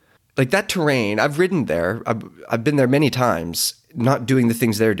to, like that terrain, I've ridden there. I've been there many times, not doing the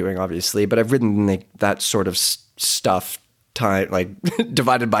things they're doing, obviously, but I've ridden that sort of stuff like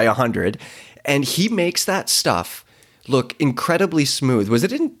divided by 100. And he makes that stuff look incredibly smooth. Was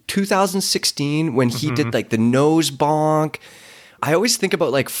it in 2016 when he did like the nose bonk? I always think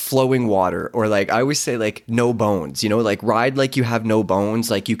about like flowing water, or like I always say like no bones, you know, like ride like you have no bones,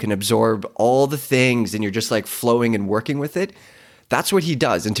 like you can absorb all the things and you're just like flowing and working with it. That's what he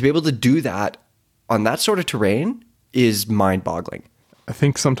does. And to be able to do that on that sort of terrain is mind-boggling. I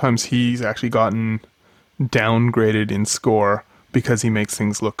think sometimes he's actually gotten downgraded in score because he makes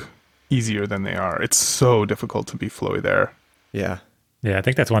things look easier than they are. It's so difficult to be flowy there. Yeah. Yeah, I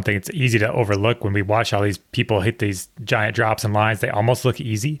think that's one thing. It's easy to overlook when we watch all these people hit these giant drops and lines. They almost look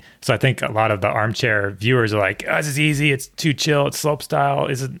easy. So I think a lot of the armchair viewers are like, oh, this is easy. It's too chill. It's slopestyle.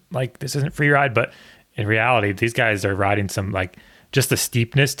 This isn't free ride. But in reality, these guys are riding some like just the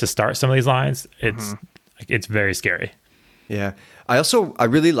steepness to start some of these lines. It's very scary. Yeah. I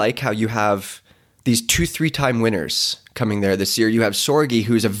really like how you have these 2-3-time winners coming there this year. You have Sorgi,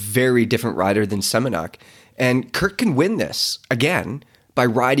 who's a very different rider than Semenuk. And Kurt can win this again by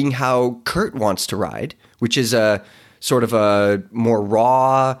riding how Kurt wants to ride, which is a sort of a more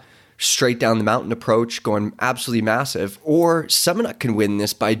raw, straight down the mountain approach, going absolutely massive. Or Semenuk can win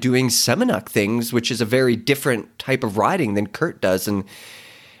this by doing Semenuk things, which is a very different type of riding than Kurt does. And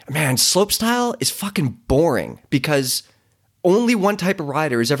man, slopestyle is fucking boring because only one type of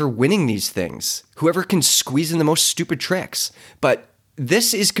rider is ever winning these things. Whoever can squeeze in the most stupid tricks. But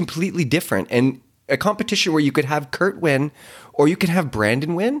this is completely different. And a competition where you could have Kurt win or you can have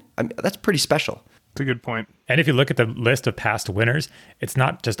Brandon win, that's pretty special. That's a good point. And if you look at the list of past winners, it's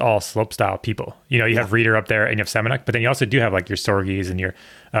not just all slopestyle people. You know, you have Reader up there and you have Semenuk, but then you also do have like your Sorgis and your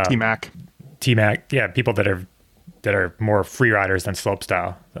T-Mac. Yeah, people that are more free riders than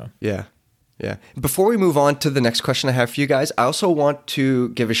slopestyle. So. Yeah. Before we move on to the next question I have for you guys, I also want to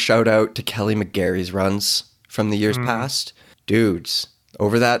give a shout out to Kelly McGarry's runs from the years past. Dudes,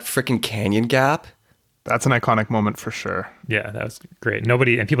 over that freaking canyon gap. That's an iconic moment for sure. Yeah, that was great.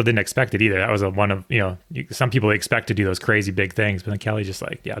 People didn't expect it either. That was one of, some people expect to do those crazy big things, but then Kelly just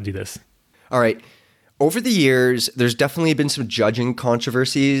like, yeah, I'll do this. All right. over the years, there's definitely been some judging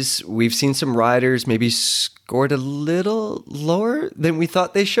controversies. We've seen some riders maybe scored a little lower than we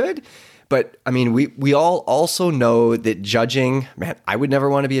thought they should. But I mean, we all also know that judging, man, I would never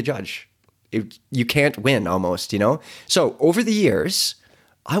want to be a judge. You can't win almost, you know? So over the years,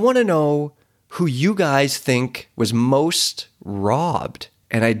 I want to know who you guys think was most robbed.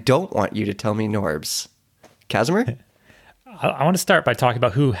 And I don't want you to tell me Norbs. Casimir? I want to start by talking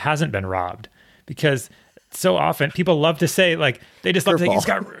about who hasn't been robbed, because so often people love to say, like, they just love to think he's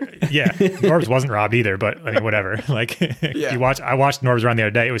got, Norbs wasn't robbed either, but I mean, whatever. Like, I watched Norbs run the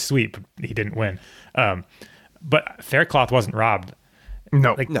other day. It was sweet, but he didn't win. But Faircloth wasn't robbed.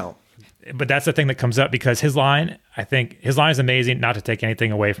 No. No. But that's the thing that comes up, because his line, I think his line is amazing. Not to take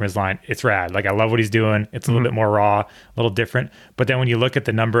anything away from his line, it's rad. Like, I love what he's doing. It's a little bit more raw, a little different. But then when you look at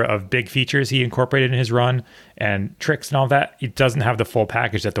the number of big features he incorporated in his run and tricks and all that, it doesn't have the full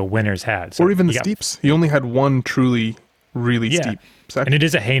package that the winners had. So or even the steeps. He only had one truly, really steep section. And it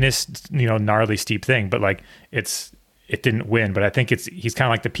is a heinous, gnarly steep thing. But like, it didn't win. But I think he's kind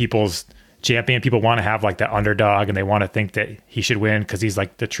of like the people's champion. People want to have like that underdog, and they want to think that he should win because he's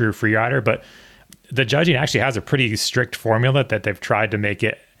like the true free rider. But the judging actually has a pretty strict formula that they've tried to make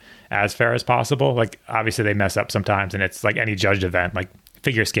it as fair as possible. Like, obviously they mess up sometimes, and it's like any judged event, like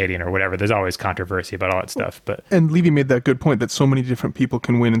figure skating or whatever. There's always controversy about all that stuff. And Levy made that good point that so many different people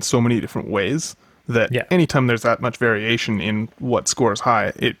can win in so many different ways that anytime there's that much variation in what scores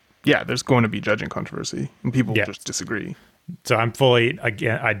high, there's going to be judging controversy, and people will just disagree. So I'm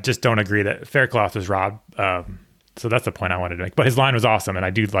I just don't agree that Faircloth was robbed. So that's the point I wanted to make. But his line was awesome, and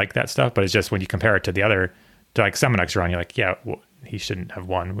I do like that stuff. But it's just when you compare it to the other, to like Semenuk's run, you're like, he shouldn't have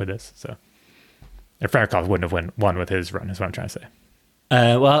won with this. So Faircloth wouldn't have won with his run, is what I'm trying to say.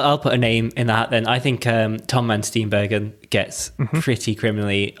 Well, I'll put a name in that then. I think Tom van Steenbergen gets pretty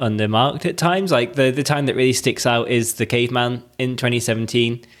criminally undermarked at times. Like the time that really sticks out is the Caveman in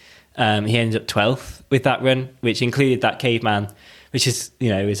 2017. He ended up 12th with that run, which included that Caveman, which is,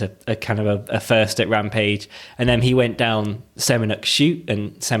 is a kind of a first at Rampage. And then he went down Semenuk's chute,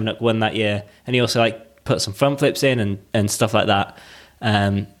 and Semenuk won that year. And he also put some front flips in and stuff like that.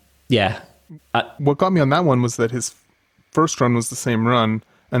 What got me on that one was that his first run was the same run,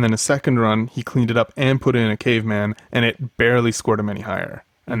 and then his second run, he cleaned it up and put in a Caveman, and it barely scored him any higher.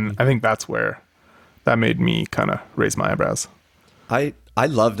 And I think that's where that made me kind of raise my eyebrows. I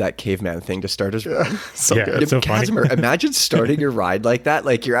love that Caveman thing to start his ride. Good. It's so Casimir, imagine starting your ride like that.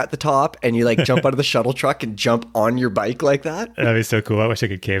 Like, you're at the top and you jump out of the shuttle truck and jump on your bike like that. That'd be so cool. I wish I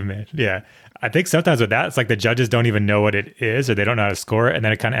could Caveman. Yeah. I think sometimes with that, it's like the judges don't even know what it is, or they don't know how to score it. And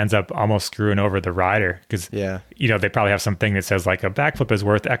then it kind of ends up almost screwing over the rider. Because, they probably have something that says like a backflip is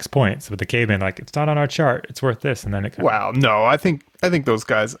worth X points. With the Caveman, like, it's not on our chart, it's worth this. And then it no, I think those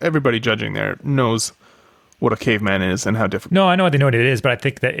guys, everybody judging there knows what a Caveman is and how difficult. No, I know they know what it is, but I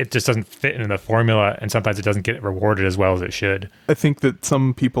think that it just doesn't fit into the formula, and sometimes it doesn't get rewarded as well as it should. I think that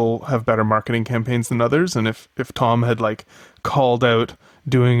some people have better marketing campaigns than others, and if Tom had called out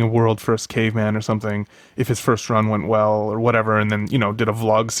doing a world first Caveman or something, if his first run went well or whatever, and then did a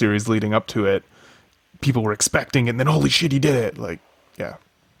vlog series leading up to it, people were expecting it, and then holy shit, he did it!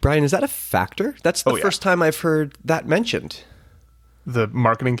 Brian, is that a factor? That's the first time I've heard that mentioned. The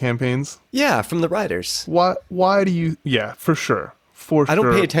marketing campaigns? Yeah, from the riders. Why do you... Yeah, for sure. I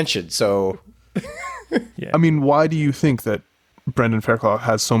don't pay attention, so... I mean, why do you think that Brendan Faircloth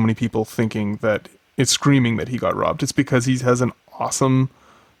has so many people thinking that it's screaming that he got robbed? It's because he has an awesome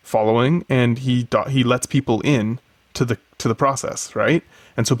following, and he lets people in to the process, right?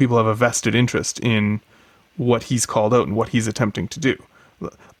 And so people have a vested interest in what he's called out and what he's attempting to do.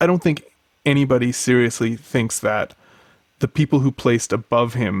 I don't think anybody seriously thinks that the people who placed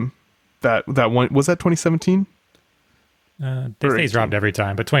above him, that one, was that 2017? They say he's robbed every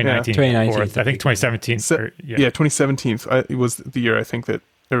time, but 2019 fourth. I think 2017. 2017 it was the year I think that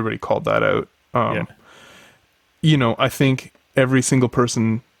everybody called that out. I think every single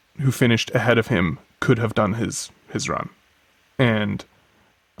person who finished ahead of him could have done his run. And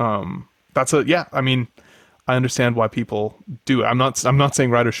I mean, I understand why people do it. I'm not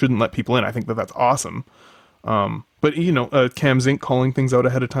saying riders shouldn't let people in. I think that's awesome. But Cam Zink calling things out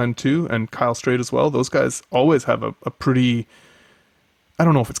ahead of time too, and Kyle Straight as well. Those guys always have a pretty, I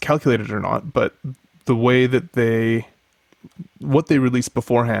don't know if it's calculated or not, but the way that what they release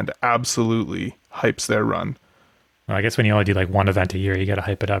beforehand absolutely hypes their run. Well, I guess when you only do one event a year, you got to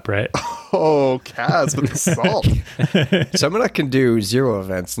hype it up, right? Oh, Kaz with the salt. Semenuk can do 0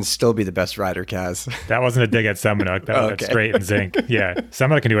 events and still be the best rider, Kaz. That wasn't a dig at Semenuk. That was Straight and Zink. Yeah,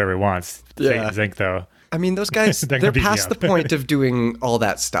 Semenuk can do whatever he wants. Zink though. I mean, those guys, they're past the point of doing all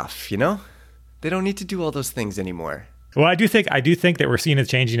that stuff, They don't need to do all those things anymore. Well, I do think that we're seeing a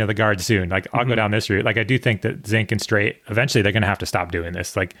changing of the guard soon. Like, I'll go down this route. Like, I do think that Zink and Straight, eventually they're going to have to stop doing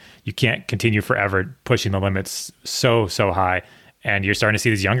this. Like, you can't continue forever pushing the limits so high. And you're starting to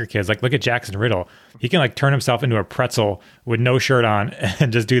see these younger kids, like, look at Jackson Riddle. He can like turn himself into a pretzel with no shirt on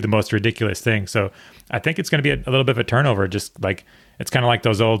and just do the most ridiculous thing. So I think it's going to be a little bit of a turnover. Just like, it's kind of like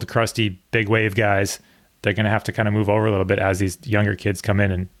those old crusty big wave guys. They're going to have to kind of move over a little bit as these younger kids come in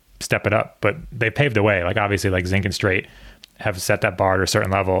and step it up. But they paved the way. Like, obviously, like Zink and Straight have set that bar to a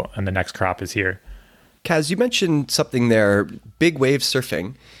certain level, and the next crop is here. Kaz, you mentioned something there, big wave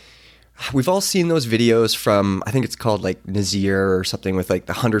surfing. We've all seen those videos from, I think it's called like Nazir or something, with like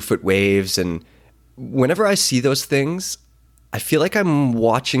the 100-foot waves. And whenever I see those things, I feel like I'm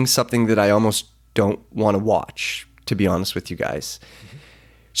watching something that I almost don't want to watch, to be honest with you guys.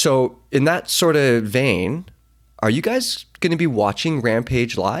 So in that sort of vein, are you guys going to be watching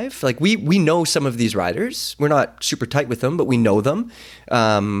Rampage live? Like, we know some of these riders. We're not super tight with them, but we know them.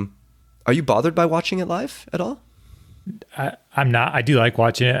 Are you bothered by watching it live at all? I'm not. I do like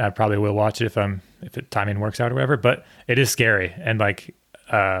watching it. I probably will watch it if the timing works out or whatever. But it is scary, and like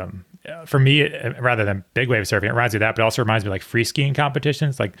for me, rather than big wave surfing, it reminds me of that. But it also reminds me of like free skiing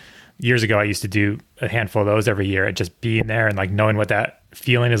competitions. Like years ago, I used to do a handful of those every year, and just being there and like knowing what that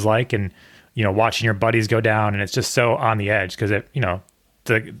feeling is like, and watching your buddies go down, and it's just so on the edge because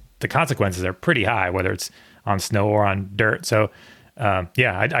the consequences are pretty high, whether it's on snow or on dirt. So I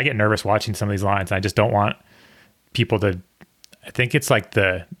get nervous watching some of these lines. And I just don't want people to. I think it's like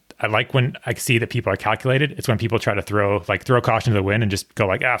I like when I see that people are calculated. It's when people try to throw caution to the wind and just go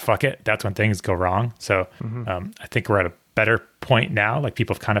like, fuck it. That's when things go wrong. So I think we're at a better point now. Like,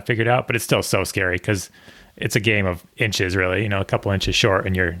 people have kind of figured out, but it's still so scary because it's a game of inches, really. A couple inches short,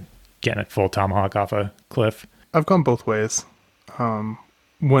 and you're getting a full tomahawk off a cliff. I've gone both ways.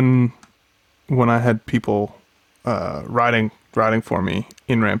 When I had people riding for me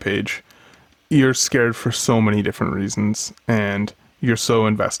in Rampage, you're scared for so many different reasons, and you're so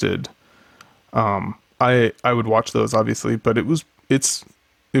invested. I would watch those, obviously, but it was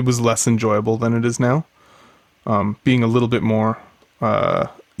less enjoyable than it is now. Being a little bit more,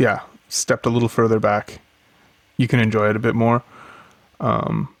 stepped a little further back, you can enjoy it a bit more.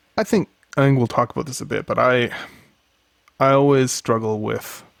 I think we'll talk about this a bit, but I always struggle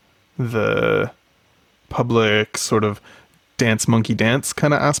with the public sort of dance monkey dance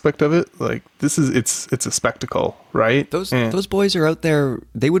kind of aspect of it. Like, it's a spectacle, right? Those boys are out there.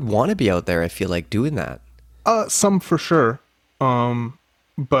 They would want to be out there, I feel like, doing that. Some for sure.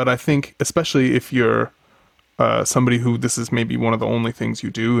 But I think especially if you're somebody who this is maybe one of the only things you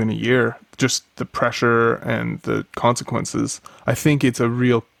do in a year, just the pressure and the consequences, I think it's a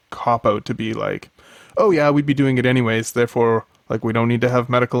real cop-out to be like, oh yeah, we'd be doing it anyways, therefore like we don't need to have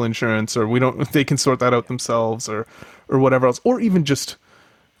medical insurance, or they can sort that out themselves, or whatever else. Or even just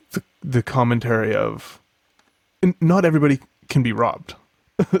the commentary of not everybody can be robbed.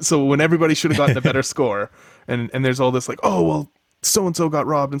 So when everybody should have gotten a better score, and there's all this like, oh well, so-and-so got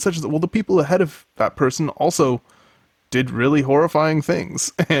robbed and such as, well, the people ahead of that person also did really horrifying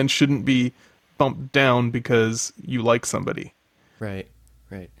things and shouldn't be bumped down because you like somebody. Right.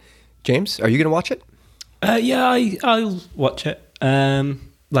 James, are you going to watch it? I'll watch it.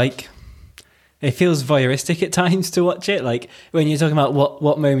 Like, it feels voyeuristic at times to watch it. Like, when you're talking about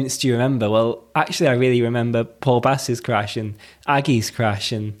what moments do you remember? Well, actually, I really remember Paul Bass's crash and Aggie's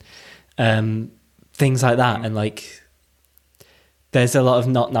crash and things like that. And like, there's a lot of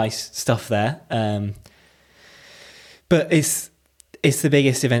not nice stuff there. But it's the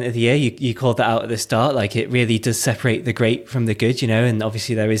biggest event of the year. You called that out at the start. Like, it really does separate the great from the good, and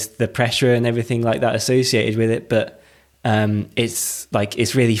obviously there is the pressure and everything like that associated with it. But it's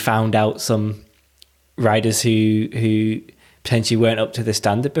really found out some riders who potentially weren't up to the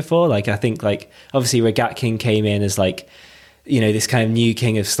standard before. Like, I think like obviously Regat King came in as like, this kind of new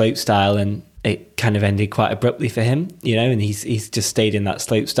king of slopestyle, and it kind of ended quite abruptly for him, and he's just stayed in that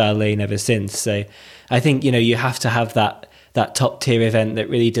slopestyle lane ever since. So I think, you have to have that top tier event that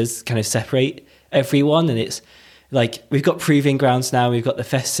really does kind of separate everyone. And it's like, we've got Proving Grounds now, we've got the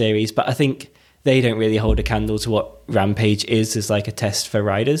Fest series, but I think they don't really hold a candle to what Rampage is as like a test for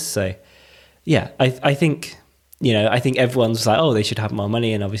riders. So yeah, I think, I think everyone's like, oh, they should have more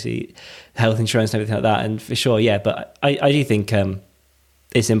money, and obviously health insurance and everything like that. And for sure, yeah, but I do think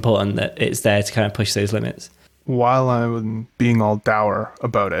it's important that it's there to kind of push those limits. While I'm being all dour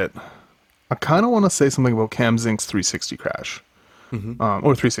about it, I kind of want to say something about Cam Zink's 360 crash,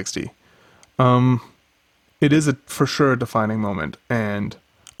 or 360. It is for sure a defining moment, and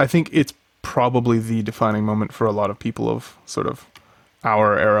I think it's probably the defining moment for a lot of people of sort of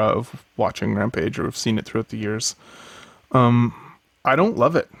our era of watching Rampage, or have seen it throughout the years. I don't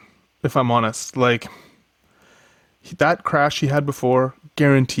love it, if I'm honest. Like, that crash he had before,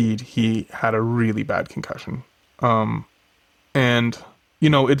 guaranteed he had a really bad concussion. And, you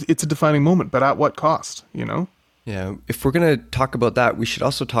know, it's a defining moment, but at what cost, you know? Yeah, if we're going to talk about that, we should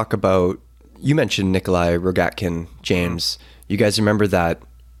also talk about, you mentioned Nikolai Rogatkin, James. You guys remember that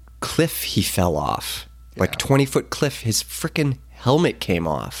cliff he fell off? Like 20-foot cliff, his freaking helmet came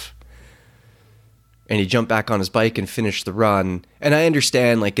off. And he jumped back on his bike and finished the run. And I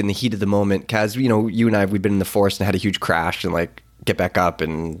understand, like, in the heat of the moment, Kaz, you know, you and I, we've been in the forest and had a huge crash and, like, get back up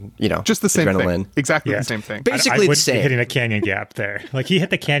and, you know, just the same adrenaline. Thing. Exactly the same thing. Basically the same. Hitting a canyon gap there. Like, he hit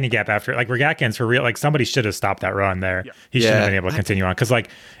the canyon gap after, like, Rogatkin's for real. Like, somebody should have stopped that run there. Yeah. He shouldn't have been able to continue on. Because, like,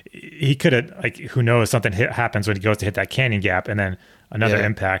 he could have, like, who knows, something happens when he goes to hit that canyon gap and then another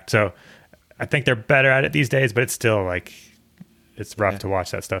impact. So I think they're better at it these days, but it's still, like, it's rough to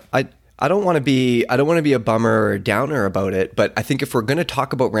watch that stuff. I don't want to be a bummer or a downer about it, but I think if we're going to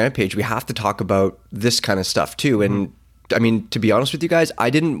talk about Rampage, we have to talk about this kind of stuff too. And I mean, to be honest with you guys,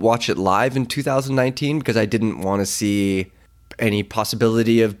 I didn't watch it live in 2019 because I didn't want to see any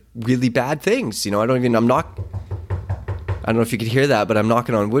possibility of really bad things. You know, I don't know if you could hear that, but I'm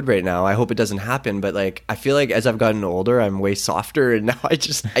knocking on wood right now. I hope it doesn't happen. But like, I feel like as I've gotten older, I'm way softer, and now I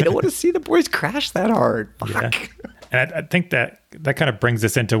don't want to see the boys crash that hard. Fuck. Yeah. And I think that kind of brings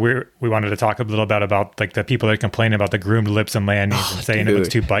us into where we wanted to talk a little bit about like the people that complain about the groomed lips and landings and saying it looks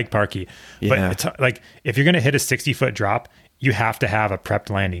too bike parky. Yeah. But it's like, if you're going to hit a 60-foot drop, you have to have a prepped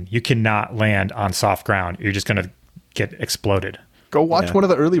landing. You cannot land on soft ground. You're just going to get exploded. Go watch one of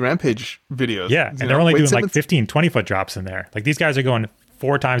the early Rampage videos. Yeah, and they're only doing like 15, 20-foot drops in there. Like, these guys are going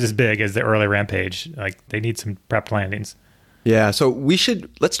 4 times as big as the early Rampage. Like, they need some prepped landings. Yeah, so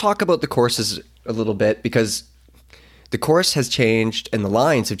let's talk about the courses a little bit, because the course has changed and the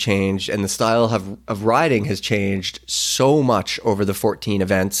lines have changed and the style of riding has changed so much over the 14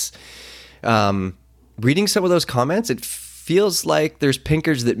 events. Reading some of those comments, it feels like there's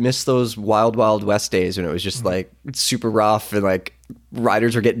pinkers that miss those wild, wild west days when it was just like super rough and like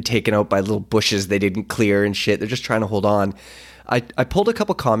riders were getting taken out by little bushes they didn't clear and shit. They're just trying to hold on. I pulled a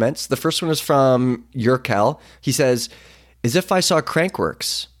couple comments. The first one is from Yurkel. He says, "As if I saw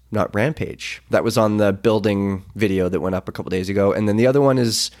Crankworks, not Rampage." That was on the building video that went up a couple days ago. And then the other one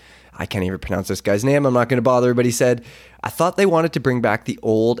is, I can't even pronounce this guy's name. I'm not going to bother, but he said, "I thought they wanted to bring back the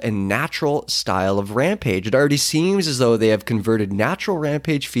old and natural style of Rampage. It already seems as though they have converted natural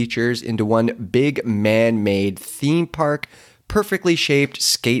Rampage features into one big man-made theme park, perfectly shaped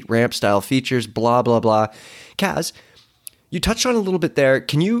skate ramp style features, blah, blah, blah." Kaz, you touched on a little bit there.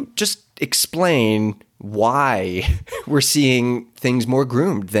 Can you just explain why we're seeing things more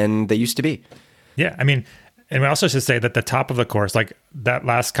groomed than they used to be? Yeah, I mean, and we also should say that the top of the course, like that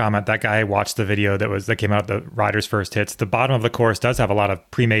last comment, that guy watched the video that came out, the riders' first hits. The bottom of the course does have a lot of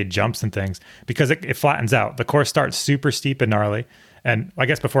pre-made jumps and things because it flattens out. The course starts super steep and gnarly. And I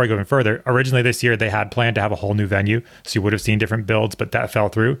guess before I go even further, originally this year they had planned to have a whole new venue. So you would have seen different builds, but that fell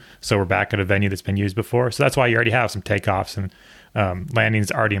through. So we're back at a venue that's been used before. So that's why you already have some takeoffs and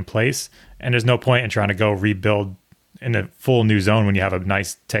landings already in place. And there's no point in trying to go rebuild in a full new zone when you have a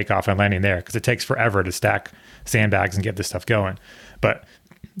nice takeoff and landing there, because it takes forever to stack sandbags and get this stuff going. But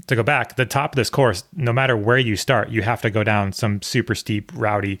to go back, the top of this course, no matter where you start, you have to go down some super steep,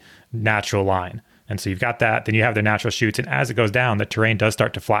 rowdy, natural line. And so you've got that, then you have the natural chutes. And as it goes down, the terrain does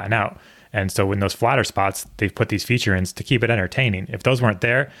start to flatten out. And so in those flatter spots, they've put these feature ins to keep it entertaining. If those weren't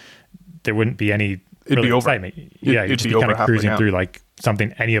there, there wouldn't be any really excitement. Yeah, you'd just be kind of cruising through like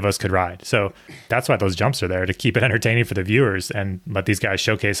something any of us could ride. So that's why those jumps are there, to keep it entertaining for the viewers and let these guys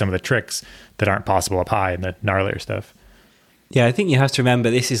showcase some of the tricks that aren't possible up high and the gnarlier stuff. Yeah, I think you have to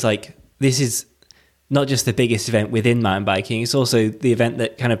remember this is not just the biggest event within mountain biking, it's also the event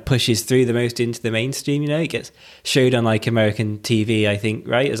that kind of pushes through the most into the mainstream. You know, it gets showed on like American TV, I think,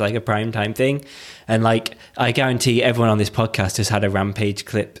 right, as like a primetime thing. And like, I guarantee everyone on this podcast has had a Rampage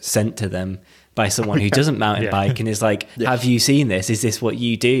clip sent to them by someone who doesn't mountain bike and is like, have you seen this? Is this what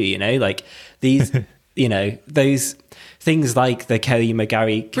you do? You know, like these, you know, those things like the Kelly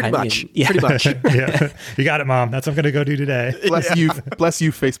McGarry Canyon. Pretty much. Yeah. You got it, Mom. That's what I'm going to go do today. Bless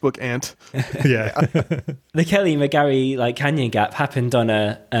you, Facebook aunt. Yeah. The Kelly McGarry like canyon gap happened on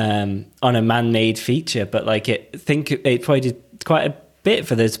a man-made feature, but like it probably did quite a bit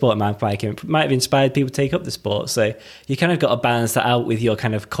for the sport of mountain biking. It might have inspired people to take up the sport. So you kind of got to balance that out with your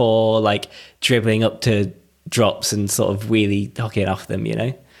kind of core, like dribbling up to drops and sort of wheelie hocking off them, you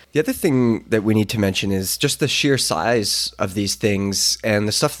know? The other thing that we need to mention is just the sheer size of these things and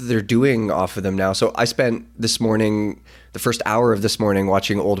the stuff that they're doing off of them now. So I spent this morning, the first hour of this morning,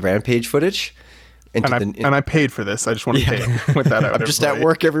 watching old Rampage footage. And I paid for this. I just want to pay with that out. I'm just at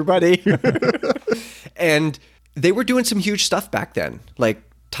work, everybody. And they were doing some huge stuff back then. Like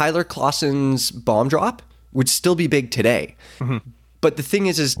Tyler Clausen's bomb drop would still be big today. Mm-hmm. But the thing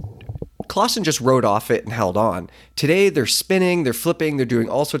is Clausen just rode off it and held on. Today, they're spinning, they're flipping, they're doing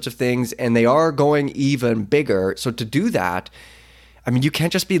all sorts of things, and they are going even bigger. So to do that, I mean, you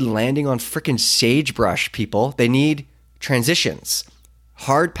can't just be landing on freaking sagebrush, people. They need transitions.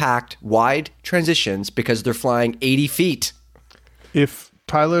 Hard-packed, wide transitions because they're flying 80 feet. If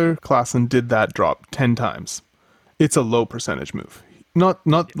Tyler Clausen did that drop 10 times, it's a low percentage move. Not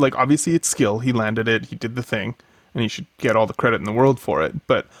like, obviously it's skill. He landed it, he did the thing, and he should get all the credit in the world for it.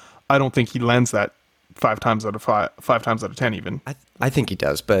 But I don't think he lands that 5 times out of 10 even. I think he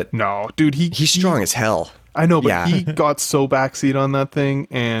does, but no, dude, he's strong as hell. I know, but he got so backseat on that thing,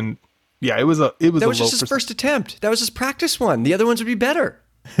 and yeah, it was that was just his first attempt. That was his practice one. The other ones would be better.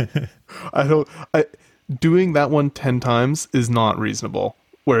 Doing that one 10 times is not reasonable.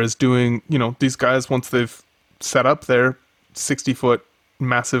 Whereas doing, these guys, once they've set up their 60-foot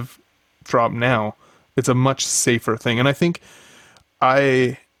massive drop now, it's a much safer thing. And I think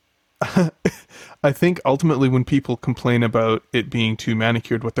I think ultimately when people complain about it being too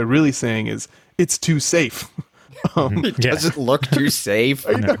manicured, what they're really saying is it's too safe. It doesn't look too safe.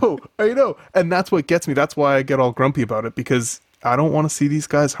 I know. And that's what gets me. That's why I get all grumpy about it, because I don't want to see these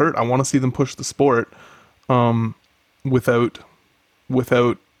guys hurt. I want to see them push the sport without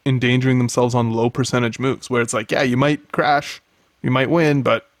endangering themselves on low percentage moves where it's like, yeah, you might crash, you might win,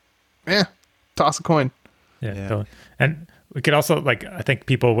 but toss a coin. Yeah. Totally. And we could also, I think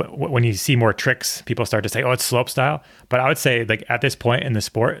people, when you see more tricks, people start to say, oh, it's slopestyle. But I would say, at this point in the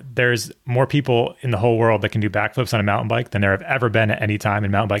sport, there's more people in the whole world that can do backflips on a mountain bike than there have ever been at any time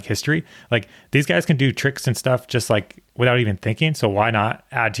in mountain bike history. These guys can do tricks and stuff just without even thinking. So why not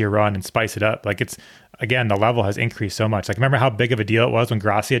add to your run and spice it up? It's, again, the level has increased so much. Remember how big of a deal it was when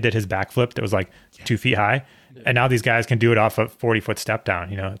Gracia did his backflip that was 2 feet high? And now these guys can do it off a 40-foot step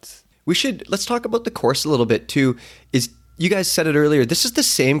down. Let's talk about the course a little bit too. You guys said it earlier. This is the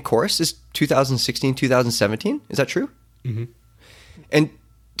same course as 2016, 2017. Is that true? Mm-hmm. And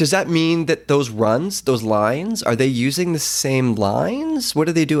does that mean that those runs, those lines, are they using the same lines? What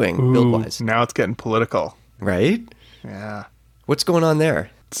are they doing build-wise? Now it's getting political. Right? Yeah. What's going on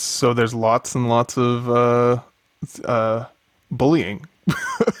there? So there's lots and lots of bullying.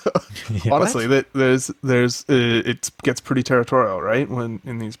 Honestly, it gets pretty territorial, right? When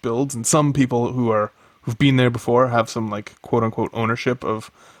in these builds, and some people who've been there before have some quote unquote ownership of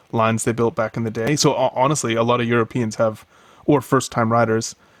lines they built back in the day. So honestly, a lot of Europeans or first time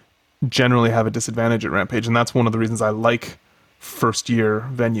riders generally have a disadvantage at Rampage, and that's one of the reasons I like first year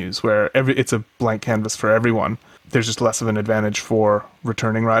venues where it's a blank canvas for everyone. There's just less of an advantage for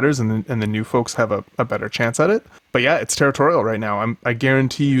returning riders, and the new folks have a better chance at it. But yeah, it's territorial right now. I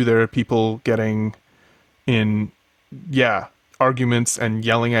guarantee you there are people getting in arguments and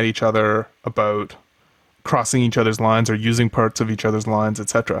yelling at each other about crossing each other's lines or using parts of each other's lines,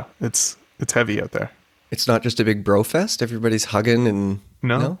 etc. It's heavy out there. It's not just a big bro fest. Everybody's hugging and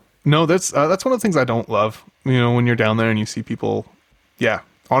no. That's one of the things I don't love. When you're down there and you see people,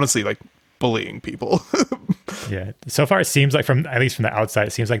 honestly, bullying people. Yeah. So far, it seems like at least from the outside,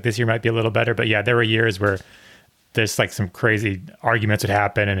 it seems like this year might be a little better. But yeah, there were years where there's some crazy arguments would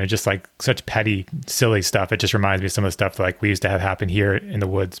happen, and it's just such petty, silly stuff. It just reminds me of some of the stuff we used to have happen here in the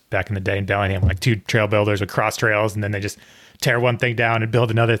woods back in the day in Bellingham. 2 trail builders would cross trails, and then they just tear one thing down and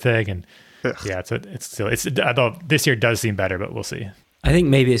build another thing. And although this year does seem better, but we'll see. I think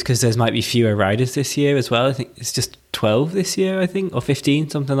maybe it's because there might be fewer riders this year as well. I think it's just 12 this year, or 15,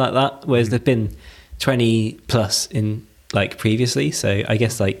 something like that. Whereas there've been 20 plus in previously. So I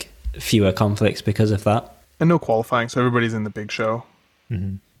guess fewer conflicts because of that. And no qualifying, so everybody's in the big show.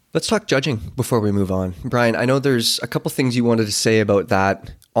 Mm-hmm. Let's talk judging before we move on. Brian, I know there's a couple things you wanted to say about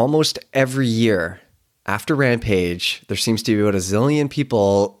that. Almost every year after Rampage, there seems to be about a zillion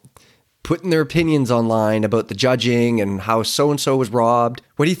people putting their opinions online about the judging and how so-and-so was robbed.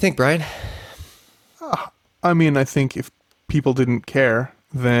 What do you think, Brian? I think if people didn't care,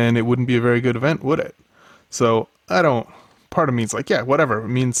 then it wouldn't be a very good event, would it? So part of me is whatever. It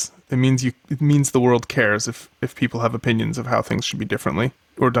means the world cares if people have opinions of how things should be differently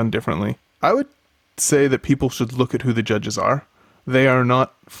or done differently. I would say that people should look at who the judges are. They are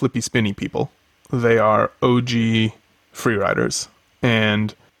not flippy spinny people. They are OG freeriders.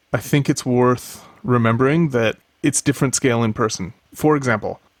 And I think it's worth remembering that it's different scale in person. For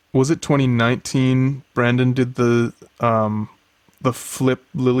example, was it 2019 Brandon did the flip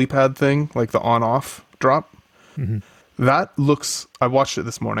lily pad thing, like the on-off drop? Mm-hmm. That looks, I watched it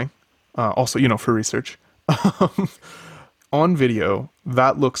this morning, also, for research. On video,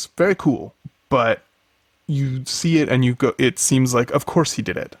 that looks very cool, but you see it and you go, it seems like, of course he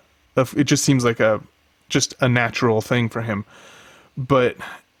did it. It just seems like just a natural thing for him. But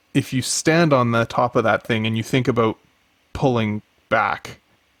if you stand on the top of that thing and you think about pulling back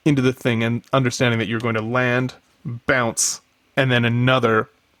into the thing and understanding that you're going to land, bounce, and then another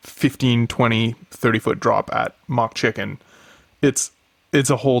 15, 20, 30 foot drop at mock chicken, it's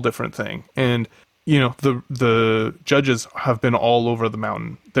a whole different thing. And the judges have been all over the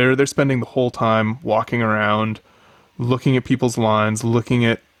mountain. They're spending the whole time walking around, looking at people's lines, looking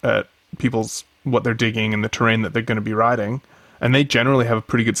at people's what they're digging and the terrain that they're going to be riding, and they generally have a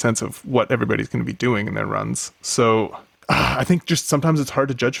pretty good sense of what everybody's going to be doing in their runs. So I think just sometimes it's hard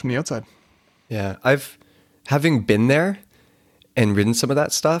to judge from the outside. Yeah, having been there and ridden some of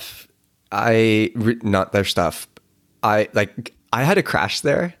that stuff, not their stuff. I had a crash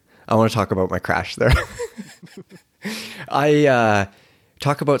there. I want to talk about my crash there. I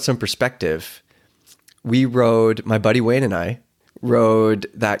talk about some perspective. My buddy Wayne and I rode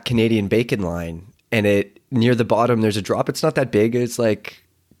that Canadian bacon line, and near the bottom there's a drop. It's not that big. It's like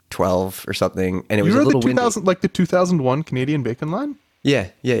 12 or something, and it was a little windy. Like the 2001 Canadian bacon line? Yeah.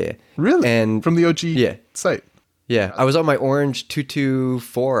 Really? And from the OG site? Yeah, I was on my orange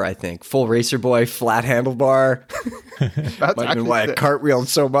 224, I think. Full racer boy, flat handlebar. That's might have been why I cartwheeled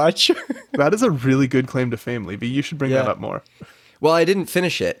so much. That is a really good claim to fame, Levy. You should bring that up more. Well, I didn't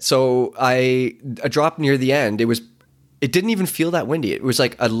finish it. So a drop near the end, it didn't even feel that windy. It was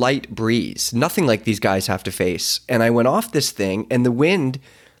like a light breeze. Nothing like these guys have to face. And I went off this thing, and the wind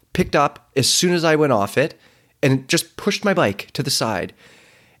picked up as soon as I went off it, and it just pushed my bike to the side.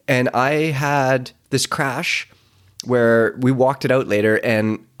 And I had this crash where we walked it out later,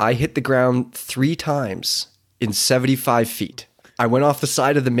 and I hit the ground 3 times in 75 feet. I went off the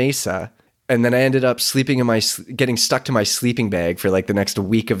side of the mesa, and then I ended up getting stuck to my sleeping bag for like the next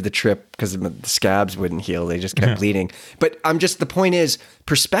week of the trip because the scabs wouldn't heal. They just kept bleeding. But the point is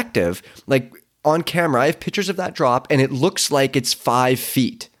perspective. Like on camera, I have pictures of that drop, and it looks like it's 5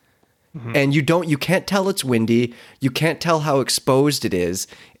 feet. Mm-hmm. And you can't tell it's windy. You can't tell how exposed it is.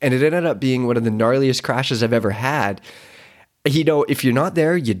 And it ended up being one of the gnarliest crashes I've ever had. If you're not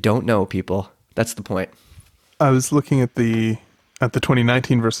there, you don't know, people. That's the point. I was looking at the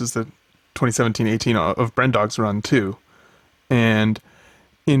 2019 versus the 2017-18 of Brendog's run too. And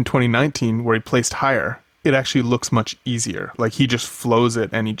in 2019, where he placed higher, it actually looks much easier. Like he just flows it,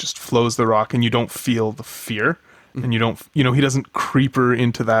 and he just flows the rock, and you don't feel the fear. Mm-hmm. And you don't, he doesn't creeper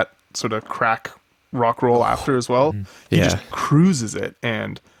into that sort of crack rock roll after as well. He just cruises it,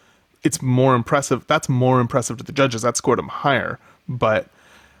 and it's more impressive. That's more impressive to the judges. That scored him higher. But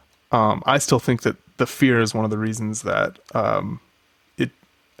I still think that the fear is one of the reasons that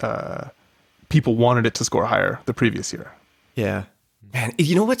people wanted it to score higher the previous year. Yeah. Man,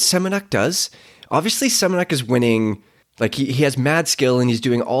 you know what Semenuk does? Obviously, Semenuk is winning. Like he has mad skill, and he's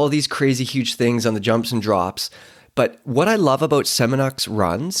doing all of these crazy huge things on the jumps and drops. But what I love about Semenuk's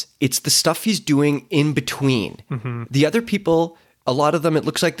runs, it's the stuff he's doing in between. Mm-hmm. The other people, a lot of them, it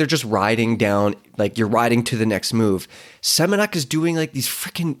looks like they're just riding down, like you're riding to the next move. Semenuk is doing like these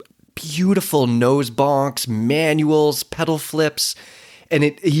freaking beautiful nose bonks, manuals, pedal flips, and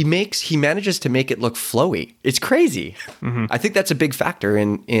he manages to make it look flowy. It's crazy. Mm-hmm. I think that's a big factor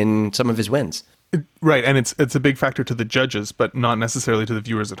in some of his wins. Right, and it's a big factor to the judges, but not necessarily to the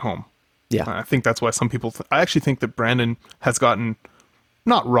viewers at home. Yeah. I think that's why some people... I actually think that Brandon has gotten,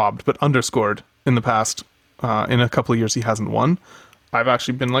 not robbed, but underscored in the past. In a couple of years, he hasn't won. I've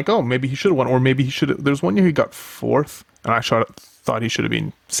actually been like, oh, maybe he should have won, or maybe he should have... There's one year he got 4th, and I thought he should have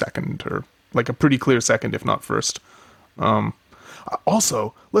been 2nd, or like a pretty clear 2nd, if not 1st.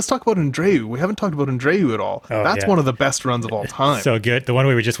 Also, let's talk about Andreu. We haven't talked about Andreu at all. Oh, that's one of the best runs of all time. So good. The one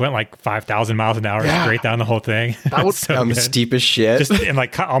where we just went like 5,000 miles an hour straight down the whole thing. That was so the steepest shit. And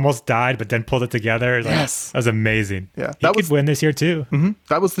like almost died, but then pulled it together. Yes. That was amazing. Yeah. He could win this year too. Mm-hmm.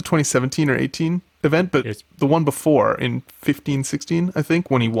 That was the 2017 or 18 event, but the one before in 15, 16, I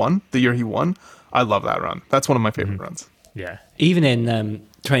think, when he won, the year he won. I love that run. That's one of my favorite runs. Yeah. Even in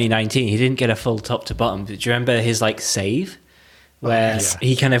 2019, he didn't get a full top to bottom. Do you remember his like save? Where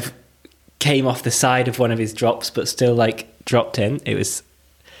he kind of came off the side of one of his drops, but still like dropped in.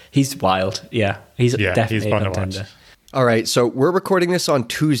 He's wild. Yeah, he's definitely a contender. All right, so we're recording this on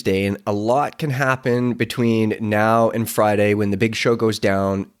Tuesday, and a lot can happen between now and Friday when the big show goes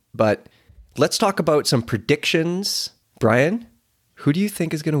down. But let's talk about some predictions. Brian, who do you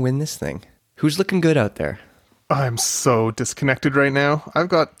think is going to win this thing? Who's looking good out there? I'm so disconnected right now. I've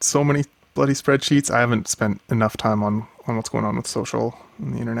got so many bloody spreadsheets. I haven't spent enough time on what's going on with social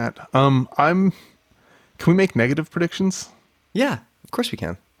and the internet. Can we make negative predictions? Yeah, of course we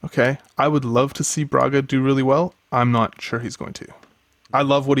can. Okay. I would love to see Braga do really well. I'm not sure he's going to. I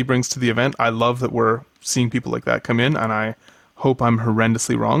love what he brings to the event. I love that we're seeing people like that come in, and I hope I'm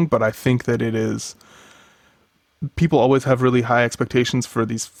horrendously wrong, but I think that it is... People always have really high expectations for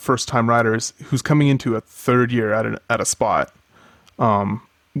these first-time riders who's coming into a third year at a spot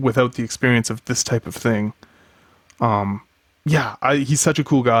without the experience of this type of thing. He's such a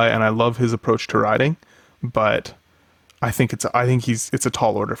cool guy, and I love his approach to riding, but I think it's a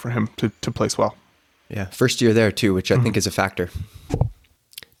tall order for him to place well. Yeah, first year there too, which I think is a factor.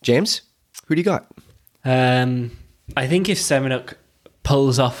 James, who do you got? I think if Semenuk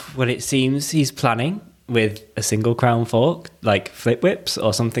pulls off what it seems he's planning with a single crown fork, like flip whips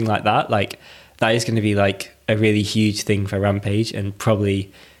or something like that, like that is going to be like a really huge thing for Rampage, and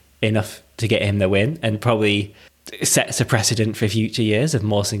probably enough to get him the win, and probably sets a precedent for future years of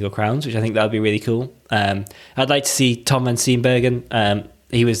more single crowns, which I think that would be really cool. I'd like to see Tom van Steenbergen.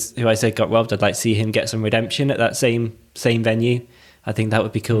 He was who I said got robbed. I'd like to see him get some redemption at that same venue. I think that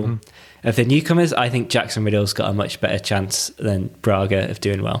would be cool. Mm-hmm. Of the newcomers, I think Jackson Riddle's got a much better chance than Braga of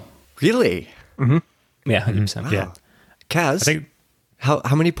doing well. Really? Mm-hmm. Yeah, 100%. Wow. Yeah. Kaz, I think,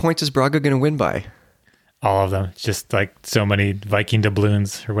 how many points is Braga going to win by? All of them. It's just like so many Viking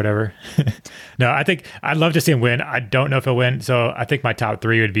doubloons or whatever. No, I think I'd love to see him win. I don't know if he'll win. So I think my top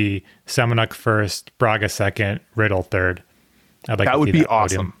three would be Semenuk first, Braga second, Riddle third. I'd like that to would see be that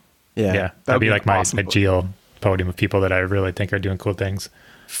awesome. Podium. Yeah. That'd be like my ideal podium of people that I really think are doing cool things.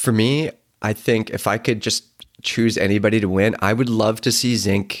 For me, I think if I could just choose anybody to win, I would love to see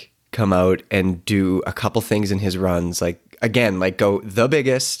Zink come out and do a couple things in his runs. Like, again, like go the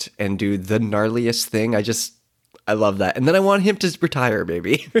biggest and do the gnarliest thing. I love that. And then I want him to retire,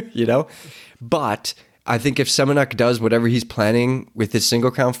 maybe, you know? But I think if Semenuk does whatever he's planning with his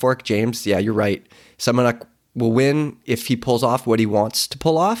single crown fork, James, yeah, you're right. Semenuk will win if he pulls off what he wants to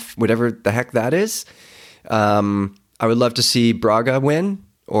pull off, whatever the heck that is. I would love to see Braga win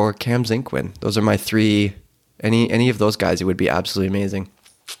or Cam Zink win. Those are my three. Any of those guys, it would be absolutely amazing.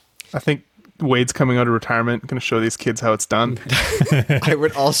 I think Wade's coming out of retirement, going to show these kids how it's done. I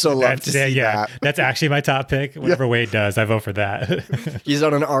would also love to see that. That's actually my top pick. Whatever Wade does, I vote for that. He's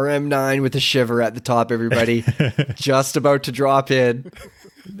on an RM9 with a shiver at the top, everybody. Just about to drop in.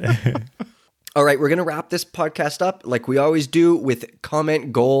 All right, we're going to wrap this podcast up like we always do with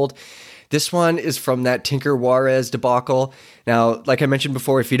comment gold. This one is from that Tinker Juarez debacle. Now, like I mentioned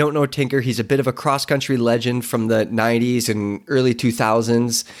before, if you don't know Tinker, he's a bit of a cross-country legend from the 90s and early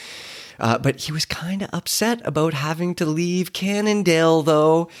 2000s. But he was kind of upset about having to leave Cannondale,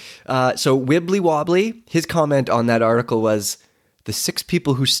 though. So Wibbly Wobbly, his comment on that article was, the 6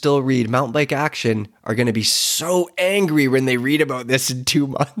 people who still read Mountain Bike Action are going to be so angry when they read about this in 2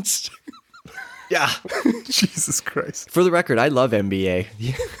 months. Yeah. Jesus Christ. For the record, I love MBA.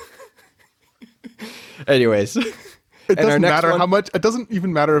 Anyways. It doesn't matter how much. It doesn't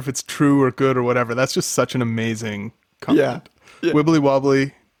even matter if it's true or good or whatever. That's just such an amazing comment. Yeah. Wibbly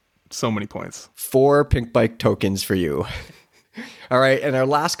Wobbly. So many points. 4 pink bike tokens for you. All right. And our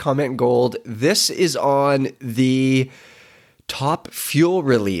last comment in gold. This is on the top fuel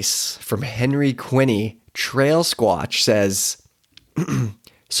release from Henry Quinney. Trail Squatch says,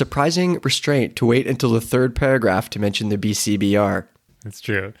 surprising restraint to wait until the 3rd paragraph to mention the BCBR. That's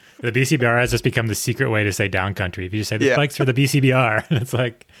true. The BCBR has just become the secret way to say downcountry. If you just say the bikes for the BCBR, it's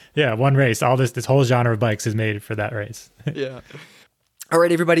like, one race. All this whole genre of bikes is made for that race. Yeah. All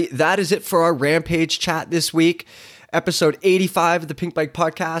right, everybody. That is it for our Rampage chat this week. Episode 85 of the Pink Bike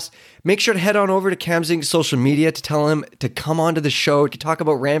Podcast. Make sure to head on over to Cam Zink's social media to tell him to come onto the show to talk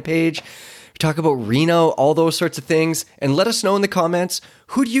about Rampage, talk about Reno, all those sorts of things. And let us know in the comments,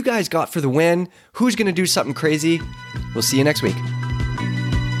 who do you guys got for the win? Who's going to do something crazy? We'll see you next week.